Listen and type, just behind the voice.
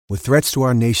With threats to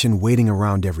our nation waiting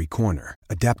around every corner,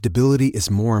 adaptability is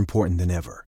more important than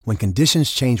ever. When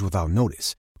conditions change without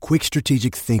notice, quick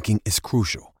strategic thinking is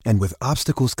crucial. And with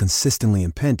obstacles consistently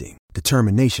impending,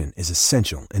 determination is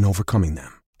essential in overcoming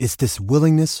them. It's this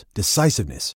willingness,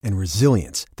 decisiveness, and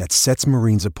resilience that sets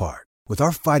Marines apart. With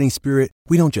our fighting spirit,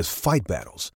 we don't just fight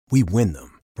battles, we win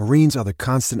them. Marines are the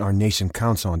constant our nation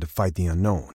counts on to fight the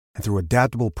unknown. And through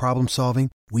adaptable problem solving,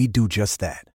 we do just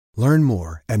that. Learn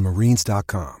more at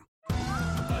marines.com.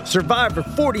 Survivor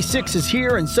 46 is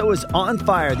here, and so is On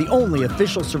Fire, the only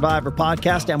official Survivor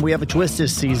podcast, and we have a twist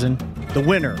this season. The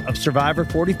winner of Survivor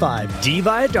 45, Dee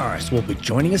Valladares, will be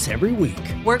joining us every week.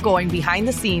 We're going behind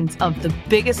the scenes of the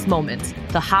biggest moments,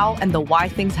 the how and the why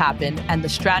things happen, and the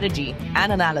strategy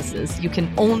and analysis you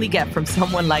can only get from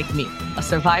someone like me, a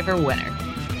Survivor winner.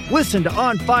 Listen to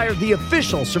On Fire, the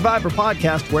official Survivor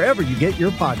podcast, wherever you get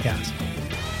your podcast.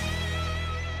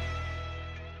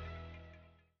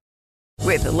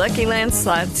 With the Lucky Land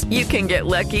Slots, you can get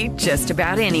lucky just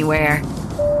about anywhere.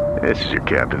 This is your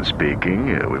captain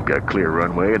speaking. We've got clear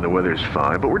runway and the weather's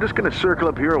fine, but we're just going to circle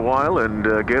up here a while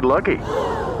and get lucky.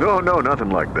 No, nothing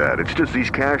like that. It's just these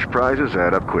cash prizes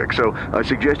add up quick. So I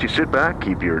suggest you sit back,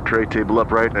 keep your tray table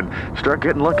upright, and start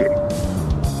getting lucky.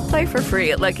 Play for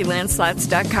free at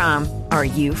LuckyLandSlots.com. Are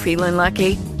you feeling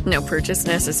lucky? No purchase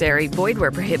necessary. Void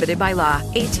where prohibited by law.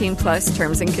 18 plus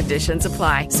terms and conditions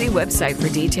apply. See website for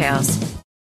details.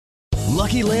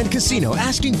 Lucky Land Casino,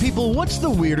 asking people, what's the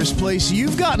weirdest place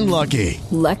you've gotten lucky?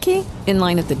 Lucky? In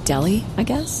line at the deli, I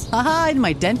guess? Aha, in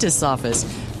my dentist's office.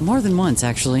 More than once,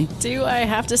 actually. Do I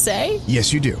have to say?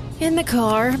 Yes, you do. In the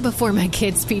car before my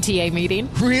kids' PTA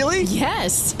meeting. Really?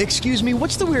 Yes. Excuse me,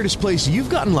 what's the weirdest place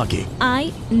you've gotten lucky?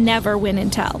 I never win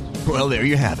and tell. Well, there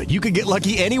you have it. You can get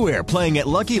lucky anywhere, playing at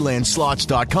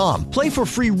LuckyLandSlots.com. Play for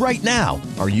free right now.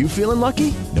 Are you feeling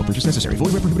lucky? No purchase necessary.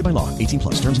 Void where prohibited by law. 18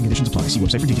 plus. Terms and conditions apply. See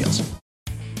website for details.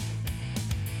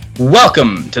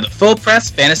 Welcome to the Full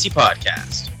Press Fantasy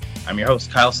Podcast. I'm your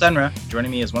host, Kyle Senra. Joining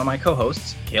me is one of my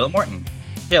co-hosts, Kayla Morton.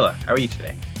 Kayla, how are you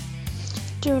today?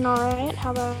 Doing all right.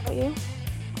 How about you?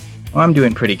 Well, I'm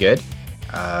doing pretty good.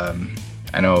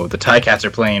 I know the Ticats are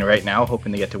playing right now,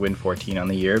 hoping to get to win 14 on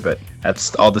the year, but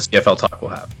that's all the CFL talk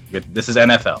we'll have. This is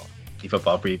NFL, the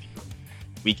football preview.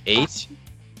 Week 8.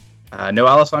 No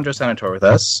Alessandro Senator with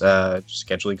us.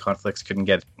 Scheduling conflicts couldn't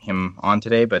get him on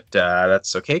today, but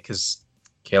that's okay because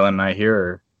Kayla and I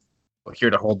are here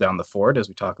to hold down the fort as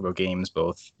we talk about games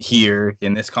both here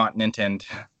in this continent and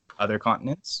other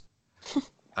continents.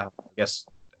 I guess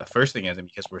the first thing is,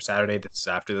 because we're Saturday, this is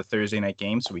after the Thursday night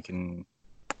game, so we can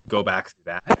go back through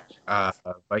that.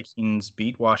 Vikings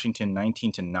beat Washington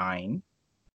 19-9.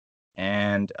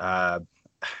 And I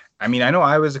know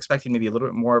I was expecting maybe a little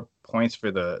bit more points for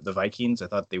the Vikings. I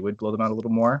thought they would blow them out a little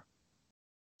more.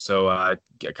 So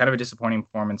kind of a disappointing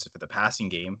performance for the passing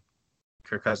game.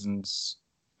 Kirk Cousins,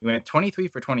 he went 23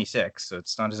 for 26, so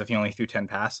it's not as if he only threw 10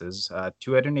 passes.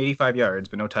 285 yards,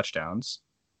 but no touchdowns.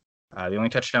 The only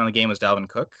touchdown in the game was Dalvin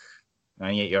Cook,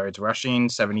 98 yards rushing,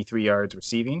 73 yards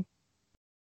receiving.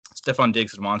 Stephon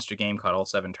Diggs had a monster game, caught all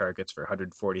 7 targets for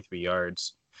 143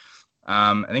 yards.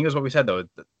 I think it was what we said, though.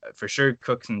 For sure,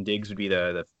 Cooks and Diggs would be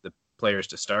the players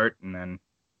to start. And then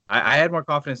I had more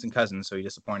confidence in Cousins, so he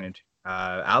disappointed.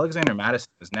 Alexander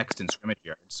Madison is next in scrimmage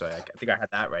yards, so I think I had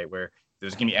that right, where if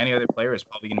there's going to be any other player, it's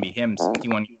probably going to be him,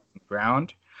 61 yards on the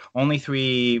ground. Only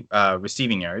 3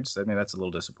 receiving yards. I mean, that's a little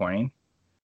disappointing.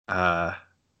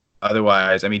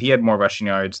 Otherwise, he had more rushing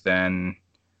yards than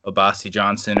Obasi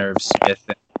Johnson, Irv Smith,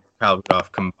 and Kyle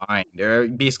Rudolph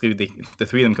combined. Basically, the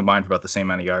 3 of them combined for about the same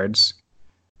amount of yards.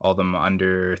 All of them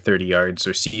under 30 yards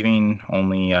receiving,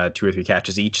 only 2 or 3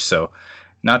 catches each. So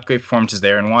not great performances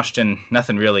there. In Washington,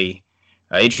 nothing really.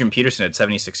 Adrian Peterson had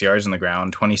 76 yards on the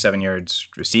ground, 27 yards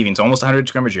receiving, so almost 100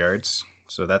 scrimmage yards.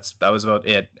 So that was about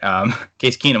it.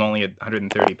 Case Keenum only had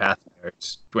 130 passing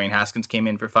yards. Dwayne Haskins came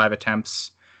in for 5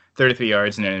 attempts, 33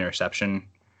 yards and an interception.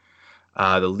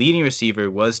 The leading receiver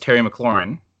was Terry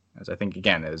McLaurin, as I think,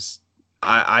 again,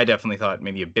 I definitely thought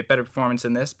maybe a bit better performance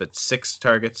in this, but 6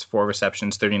 targets, 4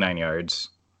 receptions, 39 yards.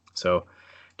 So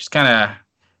just kind of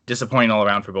disappointing all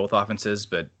around for both offenses,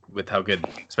 but with how good,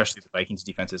 especially the Vikings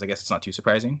defense is, I guess it's not too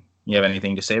surprising. You have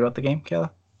anything to say about the game, Kayla?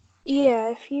 Yeah,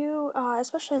 if you,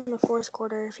 especially in the fourth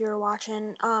quarter, if you were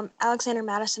watching, Alexander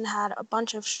Madison had a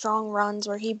bunch of strong runs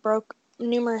where he broke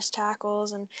numerous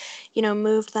tackles and,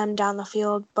 moved them down the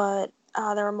field, but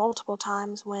there were multiple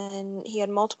times when he had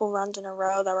multiple runs in a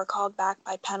row that were called back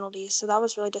by penalties. So that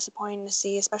was really disappointing to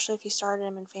see, especially if you started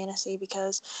him in fantasy,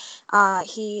 because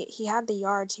he had the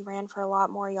yards. He ran for a lot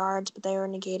more yards, but they were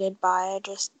negated by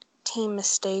just team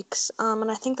mistakes.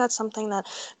 And I think that's something that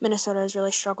Minnesota has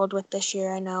really struggled with this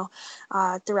year. I know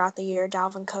throughout the year,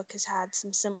 Dalvin Cook has had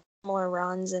some similar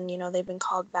runs, and, they've been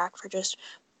called back for just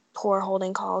poor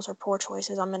holding calls or poor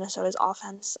choices on Minnesota's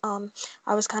offense.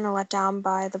 I was kind of let down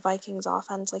by the Vikings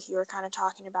offense, like you were kind of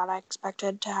talking about. I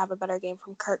expected to have a better game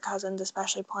from Kirk Cousins,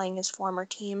 especially playing his former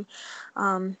team.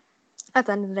 At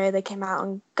the end of the day, they came out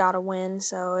and got a win,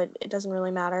 so it doesn't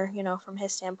really matter, from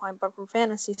his standpoint. But from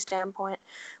fantasy standpoint,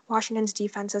 Washington's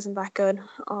defense isn't that good.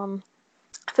 I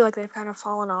feel like they've kind of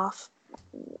fallen off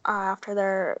after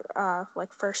their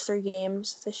first 3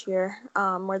 games this year,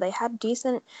 where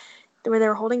they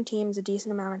were holding teams a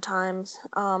decent amount of times.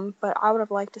 But I would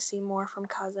have liked to see more from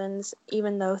Cousins,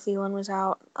 even though Thielen was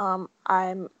out.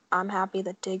 I'm happy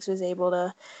that Diggs was able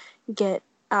to get,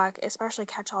 especially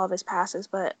catch all of his passes,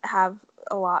 but have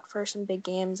a lot for some big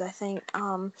games. I think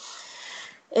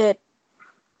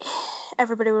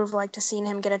everybody would have liked to seen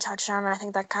him get a touchdown, and I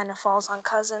think that kind of falls on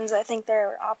Cousins. I think there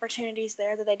are opportunities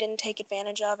there that they didn't take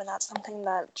advantage of, and that's something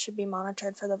that should be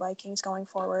monitored for the Vikings going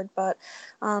forward. But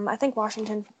I think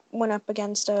Washington went up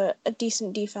against a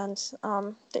decent defense.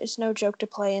 There's no joke to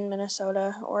play in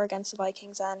Minnesota or against the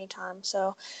Vikings at any time.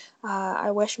 So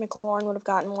I wish McLaurin would have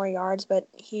gotten more yards, but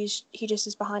he just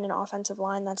is behind an offensive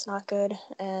line that's not good,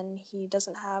 and he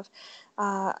doesn't have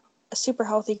a super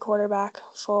healthy quarterback,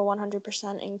 full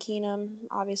 100% in Keenum.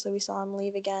 Obviously, we saw him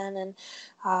leave again,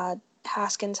 and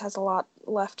Haskins has a lot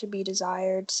left to be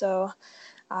desired. So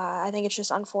I think it's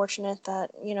just unfortunate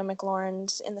that,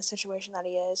 McLaurin's in the situation that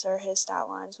he is, or his stat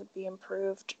lines would be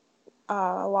improved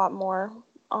a lot more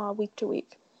week to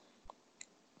week.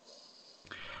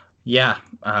 Yeah,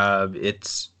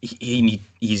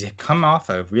 he's come off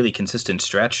a really consistent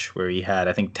stretch where he had,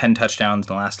 I think, 10 touchdowns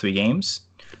in the last 3 games.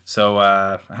 So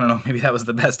I don't know, maybe that was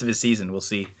the best of his season. We'll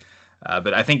see.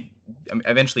 But I think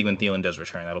eventually when Thielen does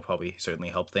return, that'll probably certainly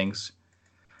help things.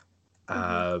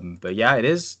 But yeah, it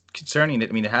is concerning. I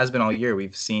mean, it has been all year.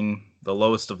 We've seen the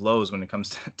lowest of lows when it comes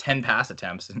to 10 pass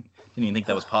attempts, and didn't even think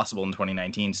that was possible in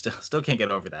 2019. Still can't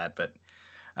get over that. But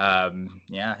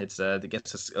yeah, it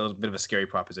gets a little bit of a scary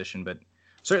proposition. But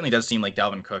certainly does seem like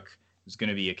Dalvin Cook is going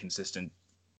to be a consistent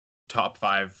top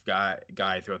 5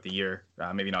 guy throughout the year.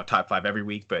 Maybe not top 5 every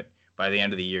week, but by the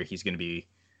end of the year, he's going to be,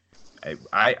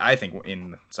 I think,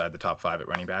 inside the top 5 at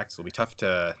running backs. It'll be tough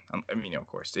to, of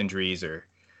course, injuries or.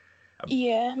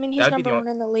 Yeah, he's number 1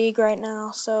 in the league right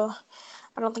now, so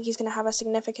I don't think he's going to have a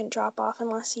significant drop-off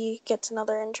unless he gets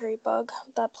another injury bug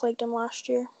that plagued him last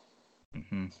year.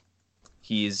 Mm-hmm.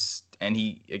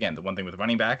 Again, the one thing with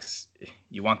running backs,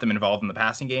 you want them involved in the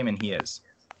passing game, and he is.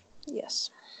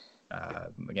 Yes.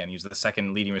 Again, he was the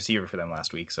second leading receiver for them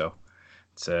last week, so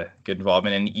it's a good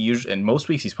involvement. And most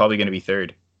weeks, he's probably going to be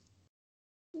 3rd.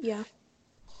 Yeah.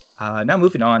 Now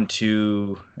moving on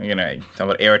to, I'm going to talk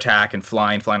about air attack and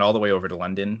flying all the way over to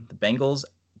London. The Bengals,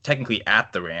 technically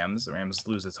at the Rams. The Rams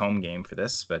lose its home game for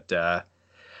this, but it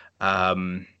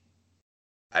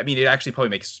actually probably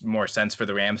makes more sense for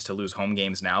the Rams to lose home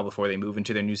games now before they move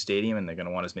into their new stadium, and they're going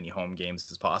to want as many home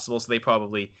games as possible. So they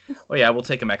probably, we'll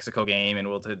take a Mexico game, and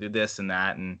we'll do this and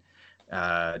that, and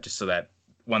just so that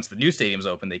once the new stadium's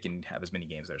open, they can have as many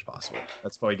games there as possible.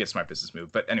 That's probably a good smart business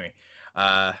move. But anyway,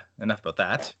 enough about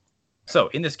that. So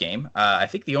in this game, I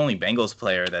think the only Bengals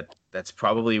player that's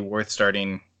probably worth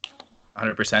starting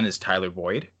 100% is Tyler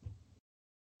Boyd.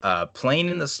 Playing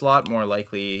in the slot, more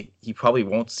likely, he probably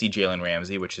won't see Jalen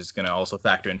Ramsey, which is going to also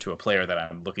factor into a player that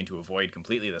I'm looking to avoid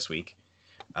completely this week.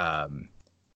 And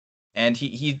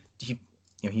he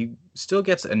still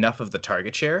gets enough of the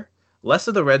target share, less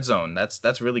of the red zone.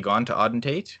 That's really gone to Auden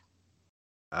Tate.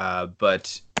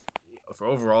 But for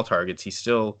overall targets, he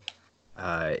still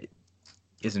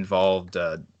is involved,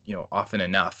 often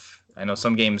enough. I know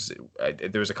some games,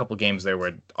 there was a couple games there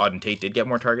where Auden Tate did get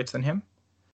more targets than him,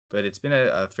 but it's been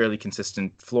a fairly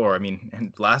consistent floor.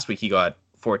 And last week he got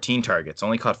 14 targets,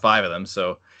 only caught 5 of them,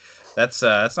 so that's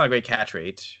not a great catch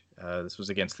rate. This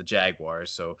was against the Jaguars,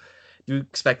 so you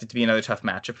expect it to be another tough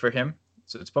matchup for him.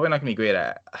 So it's probably not going to be great.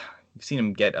 You've seen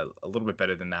him get a little bit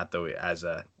better than that, though, as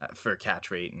for catch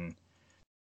rate, and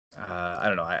I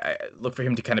don't know. I look for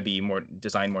him to kind of be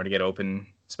designed more to get open,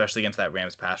 especially against that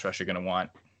Rams pass rush. You're going to want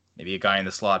maybe a guy in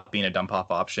the slot being a dump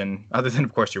off option, other than,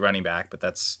 of course, your running back. But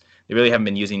they really haven't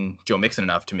been using Joe Mixon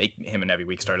enough to make him an every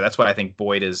week starter. That's why I think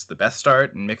Boyd is the best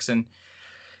start, and Mixon,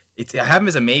 I have him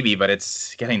as a maybe, but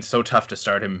it's getting so tough to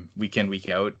start him week in, week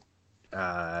out.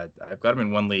 I've got him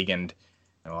in one league, and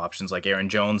options like Aaron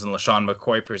Jones and LaShawn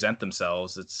McCoy present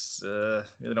themselves. It's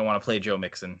really don't want to play Joe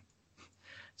Mixon.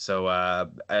 So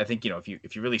I think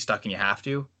if you're really stuck and you have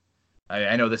to,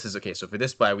 I know this is okay. So for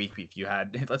this bye week, if you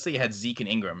had, let's say you had Zeke and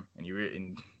Ingram, and you were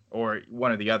in, or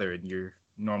one or the other, and your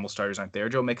normal starters aren't there,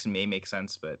 Joe Mixon may make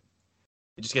sense, but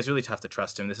it just gets really tough to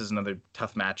trust him. This is another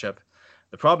tough matchup.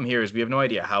 The problem here is we have no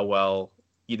idea how well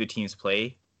either teams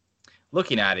play.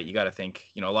 Looking at it, you got to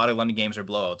think, a lot of London games are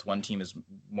blowouts. One team is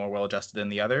more well adjusted than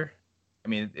the other. I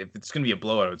mean, if it's going to be a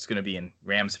blowout, it's going to be in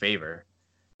Rams' favor.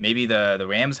 Maybe the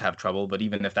Rams have trouble, but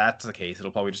even if that's the case,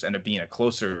 it'll probably just end up being a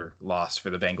closer loss for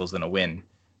the Bengals than a win.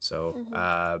 So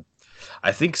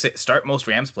I think start most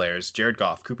Rams players: Jared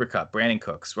Goff, Cooper Kupp, Brandon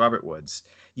Cooks, Robert Woods,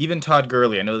 even Todd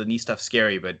Gurley. I know the knee stuff's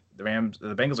scary, but the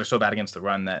Bengals are so bad against the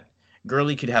run that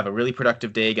Gurley could have a really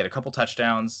productive day, get a couple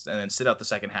touchdowns, and then sit out the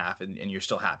second half, and you're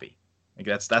still happy. Like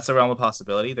that's a realm of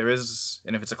possibility. There is,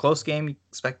 and if it's a close game, you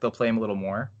expect they'll play him a little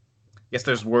more. I guess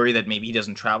there's worry that maybe he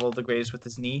doesn't travel the greatest with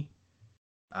his knee.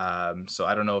 So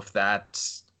I don't know if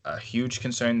that's a huge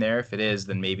concern there. If it is,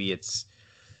 then maybe it's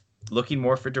looking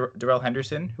more for Darrell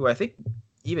Henderson, who I think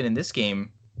even in this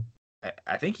game,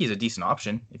 I think he's a decent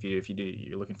option if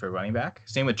you're looking for a running back.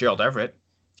 Same with Gerald Everett.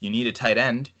 If you need a tight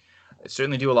end,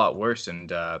 certainly do a lot worse.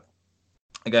 And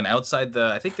again, outside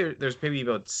I think there's maybe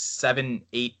about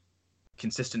 7-8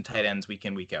 consistent tight ends week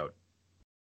in, week out.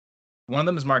 One of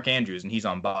them is Mark Andrews, and he's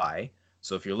on bye.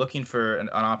 So if you're looking for an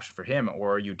option for him,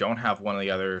 or you don't have one of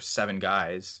the other 7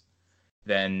 guys,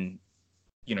 then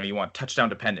you want touchdown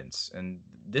dependence. And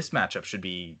this matchup should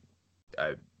be,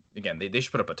 again, they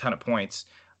should put up a ton of points.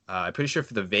 I'm pretty sure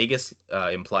for the Vegas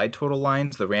implied total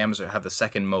lines, the Rams have the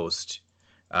second most.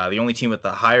 The only team with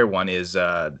the higher one is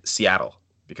Seattle,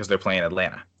 because they're playing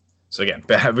Atlanta. So again,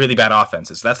 really bad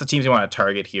offenses. So that's the teams you want to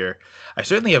target here. I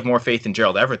certainly have more faith in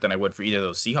Gerald Everett than I would for either of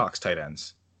those Seahawks tight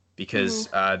ends, because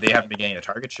they haven't been getting a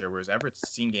target share, whereas Everett's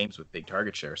seen games with big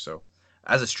target share. So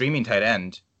as a streaming tight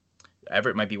end,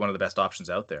 Everett might be one of the best options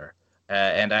out there.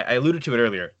 And I alluded to it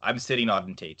earlier. I'm sitting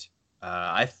Auden Tate.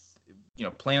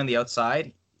 Playing on the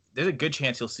outside, there's a good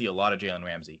chance you'll see a lot of Jalen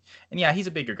Ramsey. And yeah, he's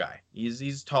a bigger guy.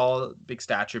 He's tall, big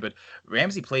stature, but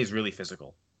Ramsey plays really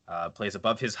physical. Plays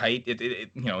above his height.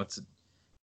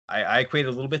 I equate it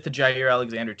a little bit to Jair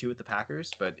Alexander too with the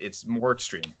Packers, but it's more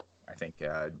extreme. I think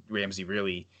Ramsey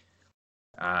really.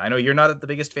 I know you're not the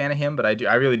biggest fan of him, but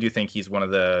I really do think he's one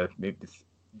of the maybe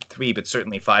 3, but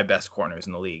certainly 5 best corners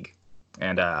in the league.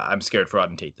 And I'm scared for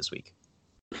Auden Tate this week.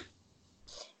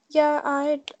 Yeah,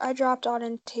 I dropped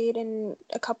Auden Tate in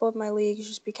a couple of my leagues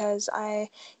just because I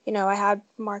had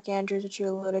Mark Andrews, which you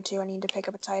alluded to. I need to pick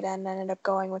up a tight end. I ended up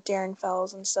going with Darren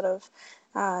Fells instead of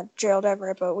Gerald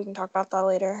Everett, but we can talk about that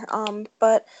later.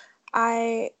 But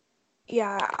I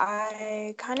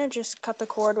kind of just cut the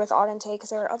cord with Auden Tate because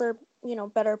there are other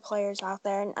better players out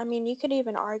there. And I mean, you could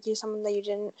even argue someone that you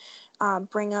didn't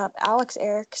bring up, Alex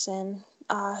Erickson,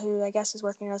 who I guess is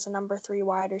working as a number 3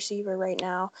 wide receiver right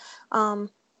now.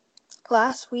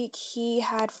 Last week, he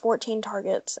had 14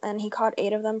 targets, and he caught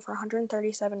 8 of them for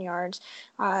 137 yards.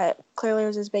 Clearly, it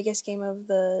was his biggest game of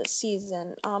the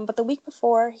season. But the week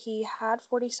before, he had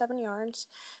 47 yards,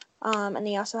 and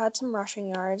he also had some rushing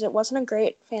yards. It wasn't a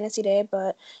great fantasy day,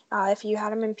 but if you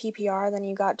had him in PPR, then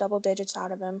you got double digits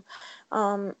out of him.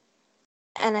 And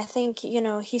I think,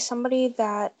 he's somebody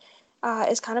that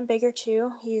is kind of bigger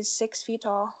too. He's 6 feet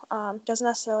tall. Doesn't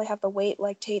necessarily have the weight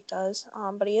like Tate does,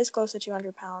 but he is close to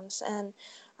 200 pounds. And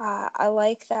I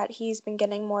like that he's been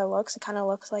getting more looks. It kind of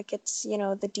looks like it's,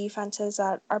 the defenses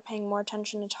that are paying more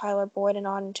attention to Tyler Boyd and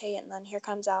Auden Tate. And then here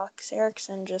comes Alex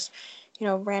Erickson just,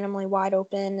 randomly wide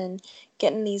open and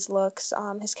getting these looks.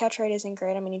 His catch rate isn't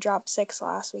great. I mean, he dropped 6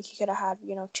 last week. He could have had,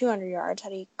 200 yards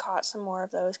had he caught some more of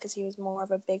those because he was more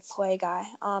of a big play guy.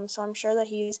 So I'm sure that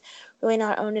he's really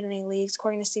not owned in any leagues.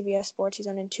 According to CBS Sports, he's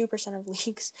owned in 2% of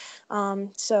leagues.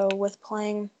 So with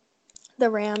playing the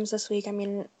Rams this week, I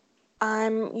mean,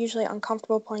 I'm usually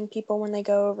uncomfortable playing people when they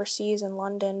go overseas in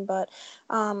London, but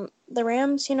the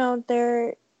Rams,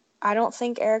 I don't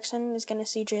think Erickson is going to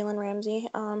see Jalen Ramsey.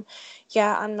 I'm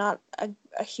not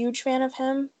a huge fan of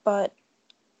him, but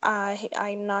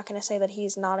I'm not going to say that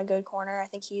he's not a good corner. I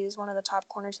think he is one of the top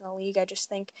corners in the league. I just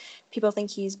think people think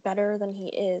he's better than he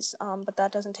is, but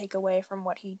that doesn't take away from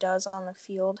what he does on the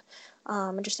field.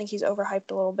 I just think he's overhyped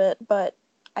a little bit, but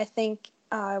I think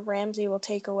Ramsey will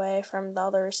take away from the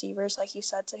other receivers, like you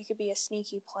said, so he could be a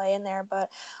sneaky play in there, but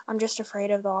I'm just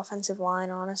afraid of the offensive line,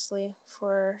 honestly,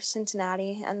 for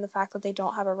Cincinnati and the fact that they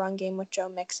don't have a run game with Joe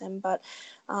Mixon, but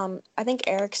I think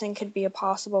Erickson could be a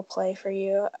possible play for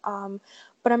you,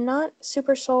 but I'm not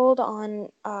super sold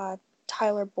on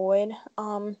Tyler Boyd.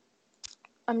 I'm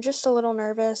just a little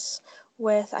nervous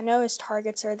with, I know his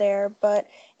targets are there, but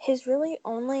his really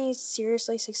only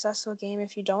seriously successful game,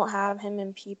 if you don't have him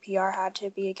in PPR, had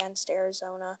to be against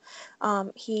Arizona.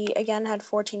 He, again, had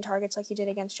 14 targets like he did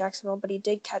against Jacksonville, but he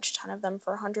did catch 10 of them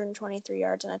for 123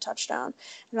 yards and a touchdown.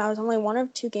 And that was only one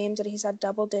of 2 games that he's had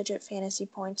double-digit fantasy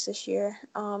points this year.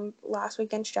 Last week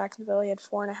against Jacksonville, he had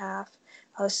 4.5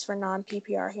 posts for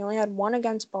non-PPR. He only had 1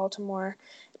 against Baltimore.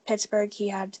 Pittsburgh, he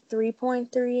had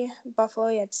 3.3. Buffalo,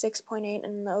 he had 6.8. And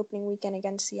in the opening weekend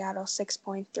against Seattle,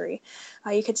 6.3.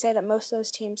 You could say that most of those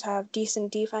teams have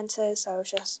decent defenses, so it's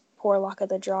just poor luck of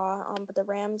the draw. But the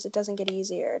Rams, it doesn't get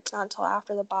easier. It's not until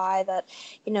after the bye that,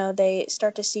 they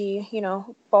start to see,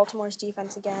 Baltimore's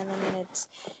defense again. I mean,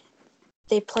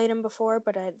 they've played him before,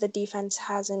 but the defense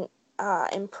hasn't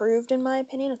improved, in my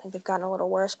opinion. I think they've gotten a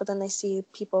little worse, but then they see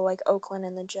people like Oakland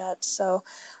and the Jets. So,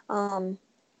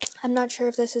 I'm not sure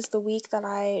if this is the week that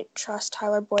I trust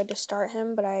Tyler Boyd to start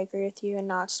him, but I agree with you in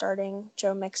not starting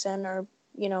Joe Mixon or,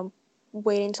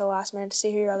 waiting till the last minute to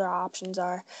see who your other options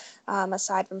are,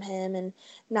 aside from him, and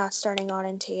not starting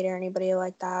Auden Tate or anybody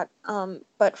like that.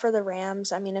 But for the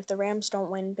Rams, I mean, if the Rams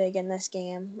don't win big in this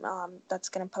game, that's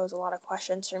going to pose a lot of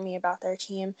questions for me about their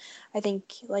team. I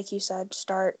think, like you said,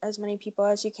 start as many people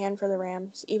as you can for the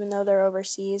Rams. Even though they're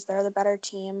overseas, they're the better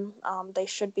team. They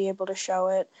should be able to show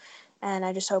it. And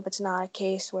I just hope it's not a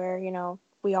case where,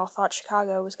 we all thought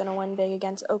Chicago was going to win big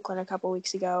against Oakland a couple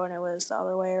weeks ago, and it was the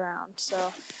other way around.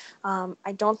 So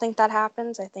I don't think that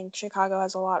happens. I think Chicago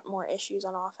has a lot more issues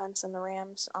on offense than the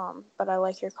Rams. But I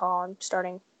like your call on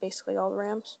starting basically all the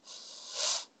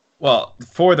Rams. Well,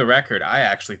 for the record, I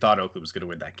actually thought Oakland was going to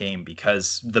win that game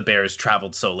because the Bears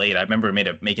traveled so late. I remember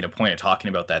making a point of talking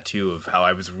about that too, of how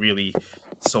I was really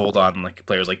sold on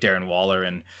players like Darren Waller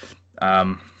and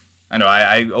I know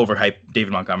I overhype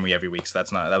David Montgomery every week, so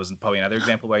that was probably another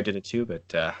example where I did it too. But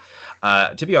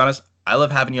to be honest, I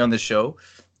love having you on this show.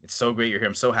 It's so great you're here.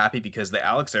 I'm so happy because the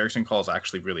Alex Erickson call is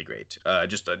actually really great.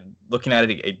 Just looking at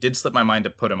it, it did slip my mind to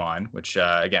put him on, which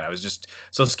again, I was just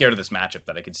so scared of this matchup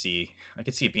that I could see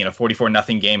it being a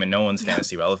 44-0 game and no one's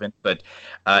fantasy relevant. But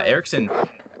Erickson,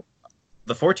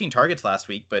 the 14 targets last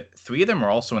week, but 3 of them were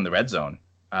also in the red zone.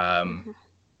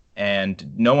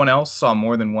 And no one else saw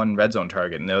more than 1 red zone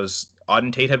target. And those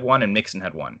Auden Tate had 1 and Mixon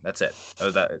had 1. That's it.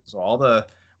 So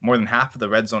more than half of the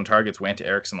red zone targets went to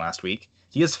Erickson last week.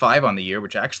 He has 5 on the year,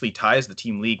 which actually ties the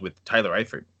team league with Tyler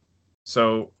Eifert.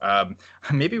 So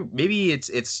maybe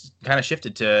it's kind of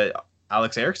shifted to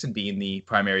Alex Erickson being the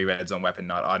primary red zone weapon,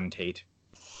 not Auden Tate.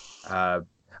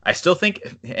 I still think,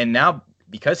 and now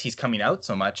because he's coming out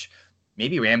so much,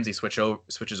 maybe Ramsey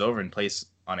switches over and plays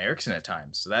on Erickson at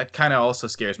times. So that kind of also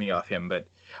scares me off him, but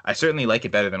I certainly like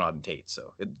it better than Auden Tate.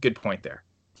 So good point there.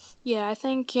 Yeah, I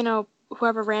think,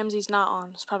 whoever Ramsey's not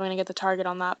on is probably going to get the target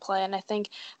on that play. And I think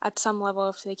at some level,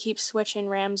 if they keep switching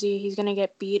Ramsey, he's going to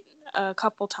get beat a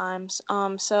couple times.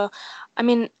 So, I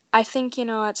mean, I think,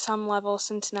 at some level,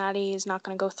 Cincinnati is not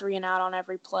going to go 3 and out on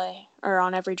every play, or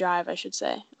on every drive, I should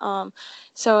say.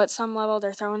 So at some level,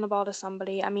 they're throwing the ball to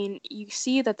somebody. I mean, you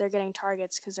see that they're getting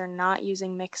targets because they're not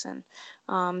using Mixon.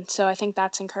 So I think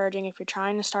that's encouraging if you're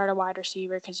trying to start a wide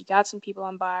receiver because you got some people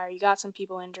on bye or you got some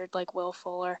people injured like Will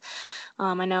Fuller.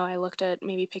 I know I looked at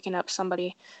maybe picking up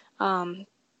somebody in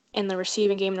the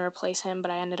receiving game to replace him,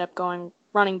 but I ended up going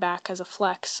running back as a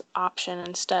flex option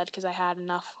instead because I had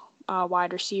enough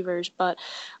wide receivers. But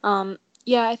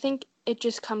yeah, I think it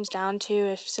just comes down to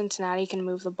if Cincinnati can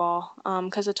move the ball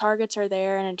because the targets are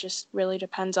there and it just really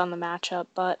depends on the matchup.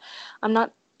 But I'm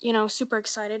not, super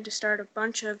excited to start a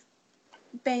bunch of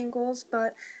Bengals,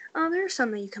 but there are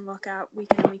some that you can look at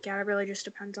week in and week out. It really just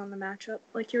depends on the matchup,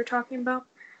 like you were talking about.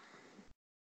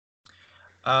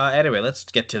 Anyway, let's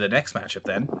get to the next matchup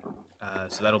then.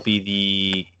 So that'll be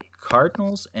the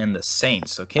Cardinals and the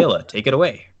Saints. So Kayla, take it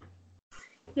away.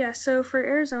 Yeah, so for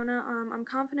Arizona, I'm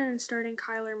confident in starting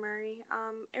Kyler Murray.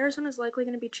 Arizona's likely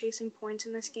going to be chasing points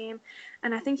in this game,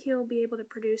 and I think he'll be able to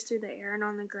produce through the air and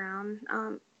on the ground.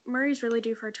 Murray's really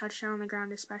due for a touchdown on the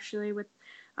ground, especially with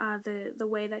the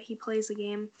way that he plays the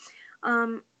game.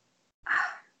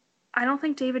 I don't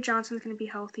think David Johnson's going to be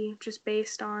healthy, just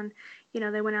based on,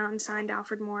 they went out and signed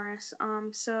Alfred Morris.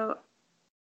 So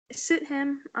sit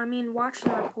him. I mean, watch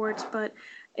the reports, but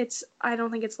I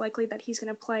don't think it's likely that he's going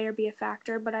to play or be a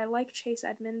factor. But I like Chase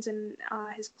Edmonds in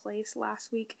his place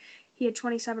last week. He had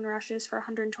 27 rushes for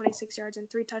 126 yards and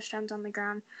 3 touchdowns on the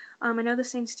ground. I know the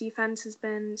Saints defense has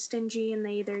been stingy and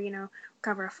they either,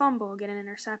 cover a fumble, get an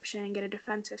interception, get a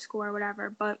defensive score, whatever.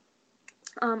 But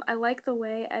I like the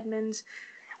way Edmonds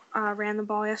ran the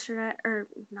ball yesterday, or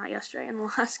not yesterday, in the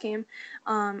last game.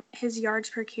 His yards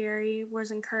per carry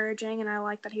was encouraging, and I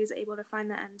like that he was able to find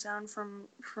the end zone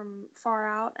from far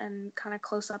out and kind of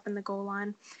close up in the goal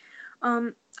line.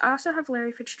 I also have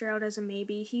Larry Fitzgerald as a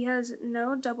maybe. He has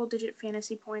no double-digit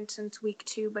fantasy points since week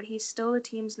 2, but he's still the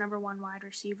team's number 1 wide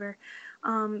receiver.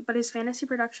 But his fantasy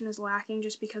production is lacking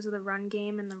just because of the run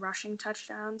game and the rushing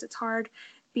touchdowns. It's hard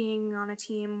being on a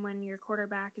team when your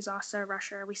quarterback is also a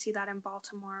rusher. We see that in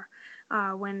Baltimore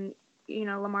when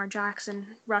Lamar Jackson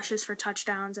rushes for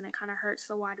touchdowns, and it kind of hurts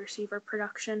the wide receiver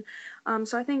production.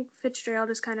 So I think Fitzgerald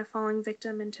is kind of falling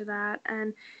victim into that.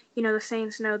 And, the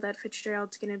Saints know that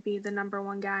Fitzgerald's going to be the number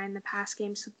 1 guy in the pass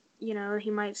game. So, he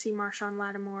might see Marshawn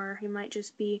Lattimore. He might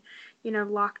just be,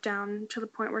 locked down to the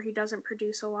point where he doesn't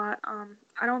produce a lot.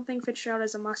 I don't think Fitzgerald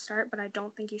is a must start, but I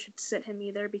don't think you should sit him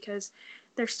either because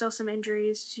there's still some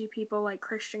injuries to people like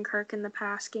Christian Kirk in the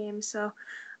pass game. So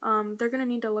they're going to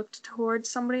need to look towards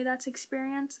somebody that's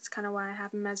experienced. It's kind of why I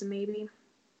have him as a maybe.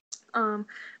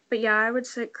 But yeah, I would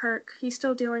sit Kirk. He's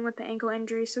still dealing with the ankle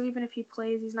injury, so even if he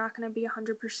plays, he's not going to be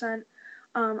 100%.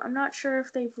 I'm not sure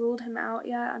if they've ruled him out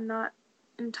yet. I'm not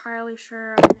entirely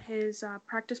sure on his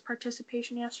practice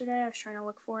participation yesterday. I was trying to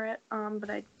look for it, but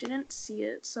I didn't see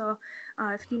it. So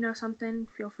if you know something,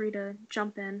 feel free to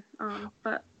jump in.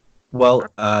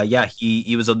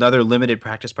 He was another limited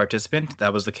practice participant.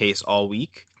 That was the case all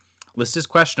week. List is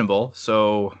questionable,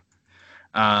 so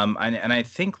and I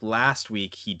think last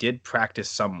week he did practice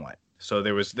somewhat. So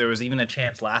there was even a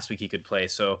chance last week he could play.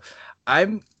 So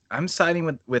I'm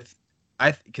siding with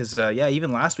because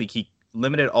even last week he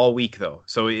limited all week though.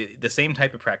 So the same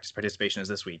type of practice participation as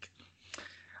this week.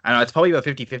 I don't know, it's probably about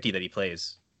 50-50 that he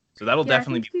plays. So that'll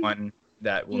definitely be one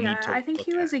that we'll need to I think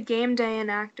he was a game day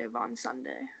inactive on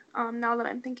Sunday. Now that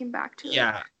I'm thinking back to it.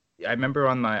 Yeah, I remember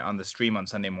on the stream on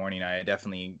Sunday morning, I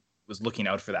definitely was looking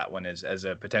out for that one as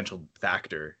a potential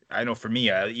factor. I know for me,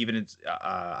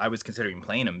 I was considering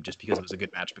playing him just because it was a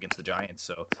good matchup against the Giants.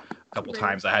 So a couple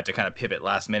times I had to kind of pivot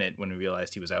last minute when we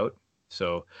realized he was out.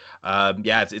 So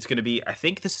it's going to be. I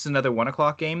think this is another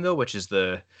 1:00 game though, which is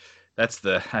that's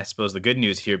I suppose the good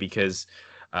news here because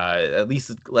at least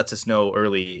it lets us know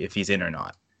early if he's in or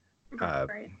not.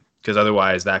 Right. Because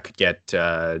otherwise that could get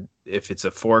if it's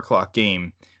a 4:00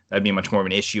 game, that'd be much more of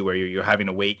an issue where you're having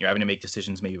to wait, you're having to make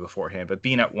decisions maybe beforehand. But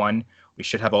being at 1, we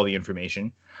should have all the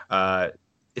information.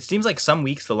 It seems like some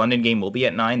weeks the London game will be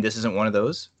at 9. This isn't one of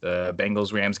those. The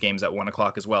Bengals-Rams game's at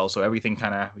 1:00 as well. So everything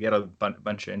we got a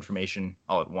bunch of information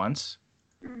all at once,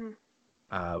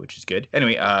 which is good.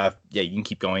 Anyway, you can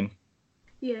keep going.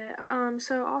 Yeah,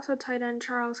 so also tight end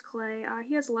Charles Clay,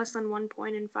 he has less than 1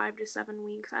 point in 5 to 7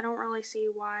 weeks. I don't really see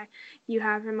why you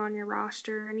have him on your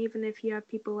roster, and even if you have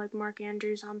people like Mark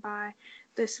Andrews on bye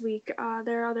this week,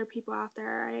 there are other people out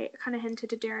there. I kind of hinted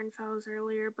to Darren Fells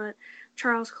earlier, but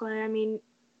Charles Clay, I mean,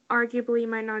 arguably you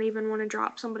might not even want to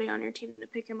drop somebody on your team to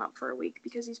pick him up for a week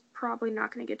because he's probably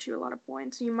not going to get you a lot of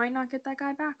points. You might not get that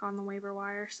guy back on the waiver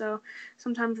wire, so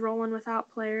sometimes rolling without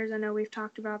players, I know we've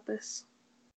talked about this,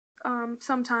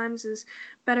 sometimes is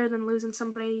better than losing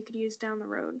somebody you could use down the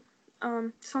road.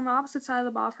 So on the opposite side of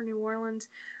the ball for New Orleans,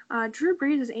 Drew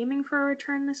Brees is aiming for a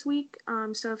return this week.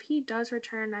 So if he does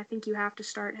return, I think you have to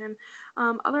start him.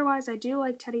 Otherwise, I do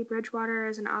like Teddy Bridgewater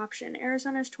as an option.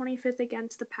 Arizona's 25th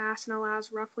against the pass and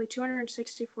allows roughly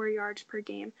 264 yards per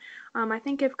game. I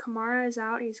think if Kamara is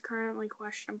out, he's currently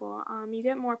questionable. You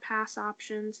get more pass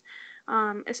options,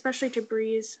 especially to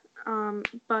Brees,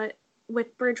 but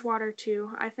with Bridgewater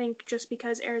too. I think just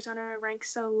because Arizona ranks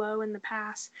so low in the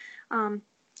pass,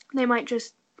 they might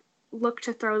just look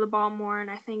to throw the ball more. And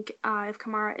I think if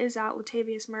Kamara is out,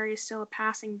 Latavius Murray is still a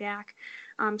passing back,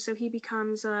 so he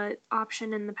becomes an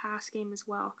option in the pass game as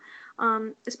well.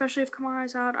 Especially if Kamara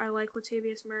is out, I like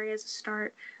Latavius Murray as a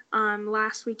start.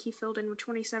 Last week he filled in with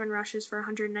 27 rushes for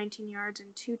 119 yards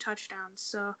and 2 touchdowns.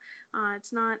 So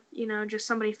it's not, just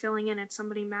somebody filling in, it's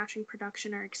somebody matching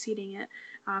production or exceeding it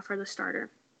for the starter.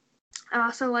 I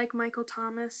also like Michael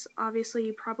Thomas. Obviously,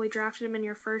 you probably drafted him in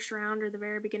your first round or the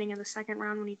very beginning of the second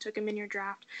round when you took him in your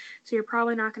draft. So you're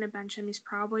probably not going to bench him. He's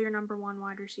probably your number 1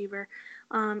 wide receiver.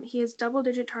 He has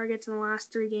double-digit targets in the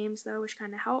last 3 games, though, which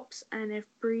kind of helps. And if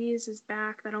Brees is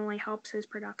back, that only helps his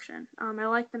production. I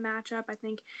like the matchup. I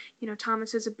think,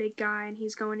 Thomas is a big guy, and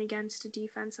he's going against a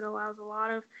defense that allows a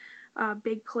lot of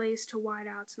big plays to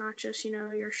wideouts, not just,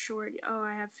 you're short,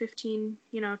 I have 15,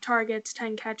 targets,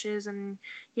 10 catches, and,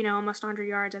 almost 100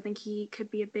 yards. I think he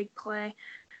could be a big play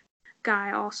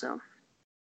guy also.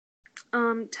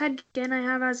 Ted Ginn I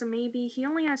have as a maybe. He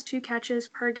only has 2 catches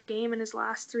per game in his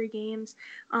last 3 games,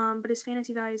 but his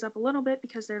fantasy value is up a little bit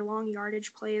because they're long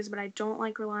yardage plays, but I don't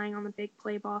like relying on the big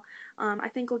play ball. I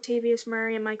think Latavius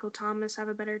Murray and Michael Thomas have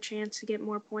a better chance to get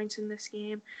more points in this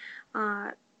game.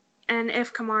 And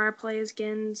if Kamara plays,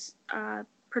 Ginn's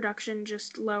production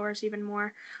just lowers even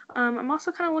more. I'm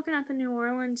also kind of looking at the New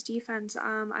Orleans defense.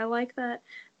 I like that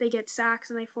they get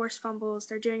sacks and they force fumbles.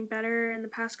 They're doing better in the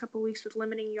past couple weeks with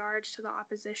limiting yards to the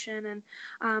opposition. And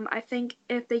I think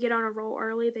if they get on a roll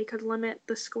early, they could limit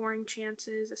the scoring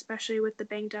chances, especially with the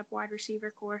banged up wide receiver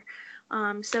core.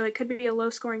 So it could be a low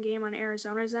scoring game on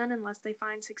Arizona's end unless they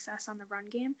find success on the run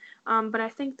game. But I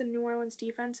think the New Orleans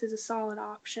defense is a solid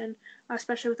option,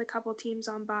 especially with a couple teams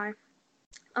on bye.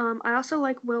 I also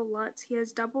like Will Lutz. He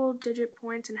has double-digit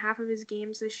points in half of his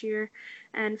games this year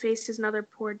and faces another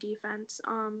poor defense.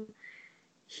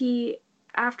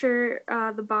 After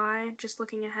the bye, just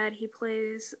looking ahead, he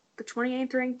plays the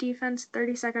 28th ranked defense,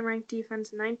 32nd ranked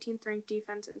defense, 19th ranked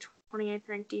defense, and 28th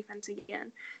ranked defense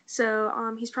again.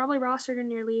 So he's probably rostered in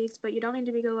your leagues, but you don't need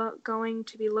to be going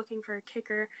to be looking for a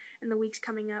kicker in the weeks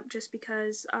coming up just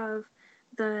because of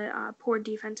the poor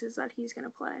defenses that he's going to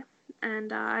play.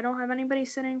 And I don't have anybody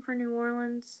sitting for New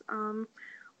Orleans.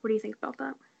 What do you think about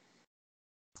that?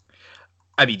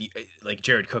 I mean, like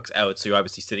Jared Cook's out, so you're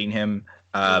obviously sitting him.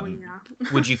 Yeah.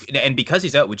 Would you, and because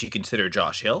he's out, would you consider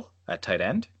Josh Hill at tight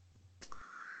end?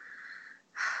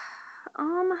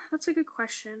 That's a good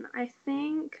question. I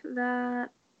think that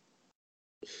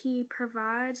he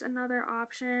provides another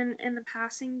option in the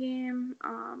passing game.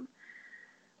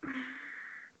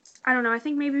 I don't know. I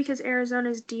think maybe because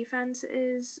Arizona's defense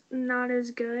is not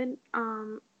as good.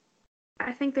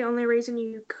 I think the only reason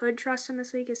you could trust him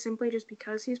this week is simply just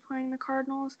because he's playing the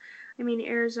Cardinals. I mean,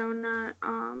 Arizona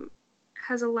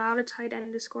has allowed a tight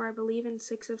end to score, I believe, in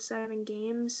 6 of 7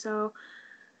 games. So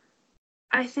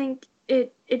I think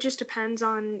it just depends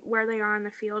on where they are on the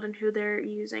field and who they're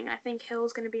using. I think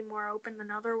Hill's going to be more open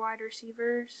than other wide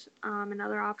receivers and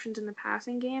other options in the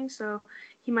passing game. So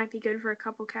he might be good for a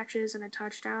couple catches and a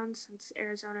touchdown since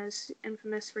Arizona is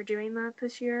infamous for doing that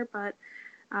this year. But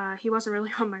he wasn't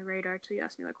really on my radar until you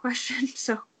asked me that question.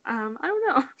 So I don't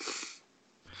know.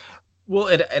 Well,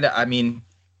 and I mean,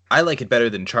 I like it better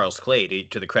than Charles Clay,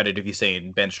 to the credit of you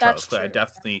saying bench Charles Clay. I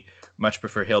definitely much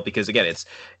prefer Hill because, again, it's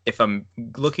if I'm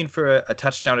looking for a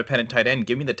touchdown-dependent tight end,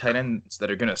 give me the tight ends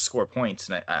that are going to score points.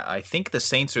 And I think the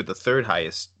Saints are the 3rd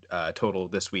highest total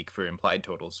this week for implied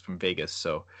totals from Vegas.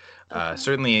 So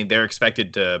certainly they're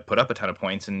expected to put up a ton of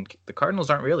points, and the Cardinals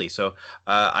aren't really. So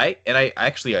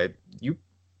you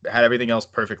had everything else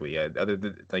perfectly, other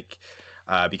than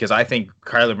because I think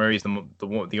Kyler Murray's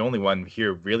the only one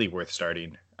here really worth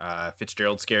starting.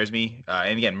 Fitzgerald scares me.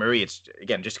 And again, Murray, it's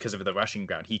just because of the rushing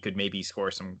ground. He could maybe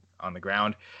score some on the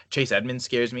ground. Chase Edmonds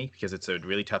scares me because it's a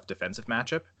really tough defensive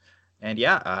matchup. And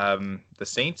the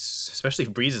Saints, especially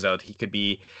if Breeze is out, he could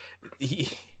be he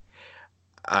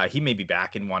may be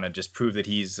back and want to just prove that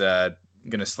he's going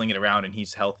to sling it around and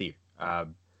he's healthy.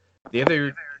 The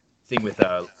other thing with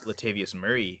Latavius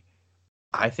Murray,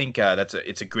 I think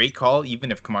it's a great call,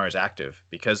 even if Kamara is active,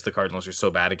 because the Cardinals are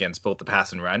so bad against both the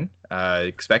pass and run.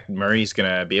 Expect Murray's going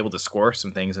to be able to score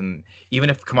some things, and even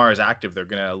if Kamara is active, they're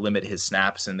going to limit his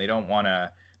snaps, and they don't want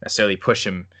to necessarily push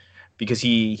him because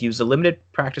he was a limited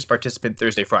practice participant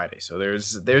Thursday, Friday. So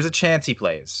there's a chance he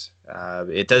plays.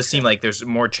 It does seem like there's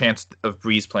more chance of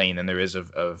Breeze playing than there is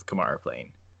of Kamara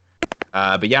playing.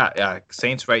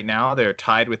 Saints right now, they're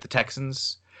tied with the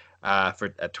Texans for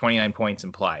 29 points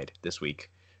implied this week,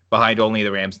 behind only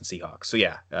the Rams and Seahawks.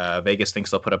 So Vegas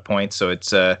thinks they'll put up points. So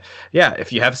it's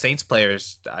if you have Saints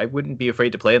players, I wouldn't be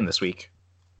afraid to play them this week.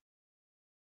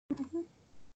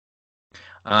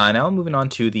 Now moving on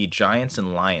to the Giants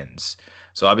and Lions.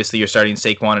 So obviously you're starting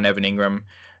Saquon and Evan Ingram.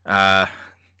 I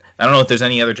don't know if there's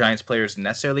any other Giants players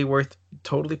necessarily worth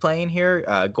totally playing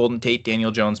here. Golden Tate, Daniel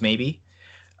Jones, maybe.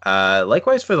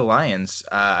 Likewise for the Lions,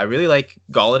 I really like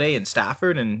Golladay and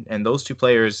Stafford and those two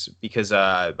players because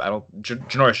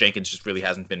Janoris Jenkins just really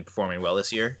hasn't been performing well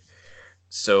this year.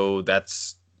 So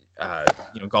that's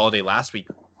Golladay last week,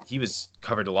 he was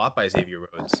covered a lot by Xavier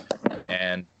Rhodes,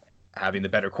 and having the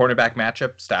better cornerback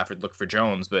matchup, Stafford looked for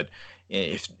Jones, but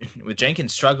if with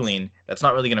Jenkins struggling, that's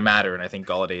not really going to matter, and I think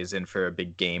Golladay is in for a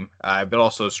big game. But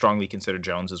also strongly consider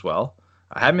Jones as well.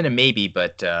 I have him in a maybe,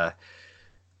 but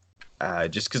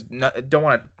just because don't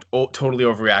want to totally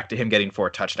overreact to him getting 4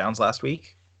 touchdowns last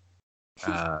week,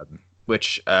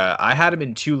 which I had him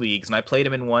in 2 leagues, and I played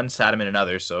him in one, sat him in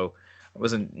another, so I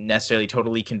wasn't necessarily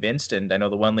totally convinced. And I know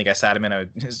the one league I sat him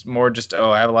in is more just,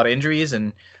 I have a lot of injuries,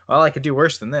 and, well, I could do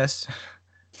worse than this.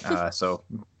 So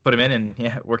put him in, and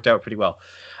yeah, it worked out pretty well.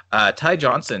 Ty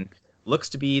Johnson looks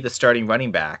to be the starting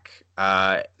running back.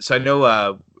 So I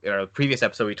know in our previous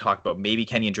episode we talked about maybe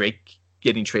Kenyon Drake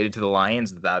getting traded to the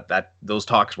Lions. That those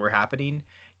talks were happening.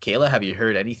 Kayla, have you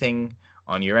heard anything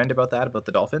on your end about that, about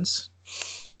the Dolphins?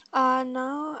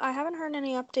 No, I haven't heard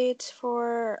any updates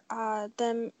for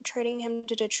them trading him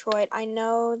to Detroit. I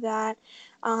know that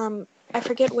I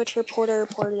forget which reporter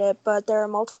reported it, but there are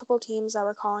multiple teams that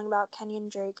were calling about Kenyon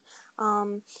Drake.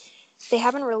 They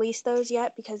haven't released those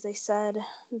yet because they said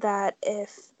that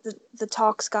if the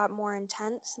talks got more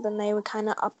intense, then they would kind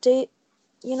of update,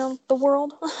 the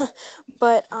world.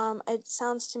 But it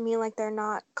sounds to me like they're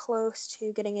not close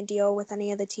to getting a deal with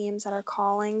any of the teams that are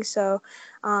calling. So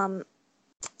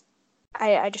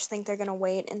I just think they're going to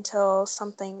wait until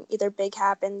something either big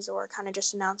happens or kind of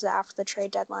just announce it after the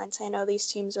trade deadline. So I know these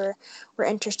teams were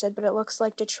interested, but it looks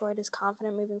like Detroit is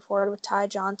confident moving forward with Ty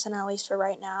Johnson, at least for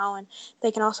right now. And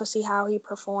they can also see how he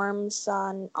performs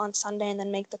on Sunday and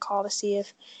then make the call to see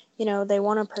if, they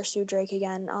want to pursue Drake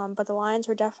again. But the Lions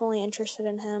were definitely interested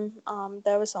in him.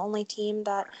 That was the only team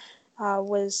that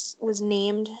was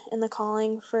named in the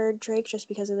calling for Drake just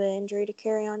because of the injury to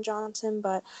Kerryon Johnson,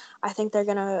 but I think they're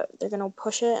gonna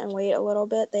push it and wait a little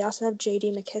bit. They also have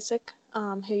J.D. McKissick,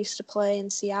 who used to play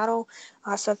in Seattle.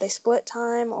 So if they split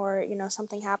time or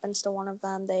something happens to one of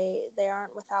them, they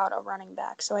aren't without a running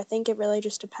back. So I think it really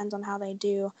just depends on how they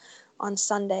do on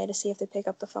Sunday to see if they pick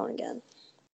up the phone again.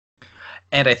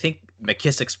 And I think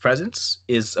McKissick's presence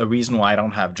is a reason why I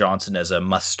don't have Johnson as a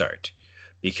must start,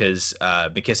 because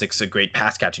McKissick's a great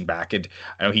pass catching back, and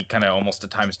I know he kind of almost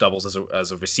at times doubles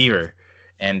as a receiver.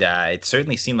 And it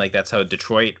certainly seemed like that's how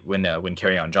Detroit, when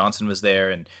Kerryon Johnson was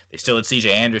there, and they still had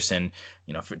C.J. Anderson,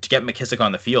 to get McKissick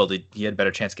on the field, he had a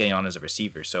better chance getting on as a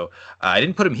receiver. So I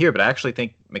didn't put him here, but I actually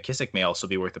think McKissick may also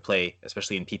be worth a play,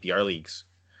 especially in PPR leagues.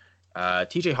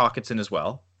 T.J. Hawkinson as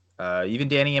well. Even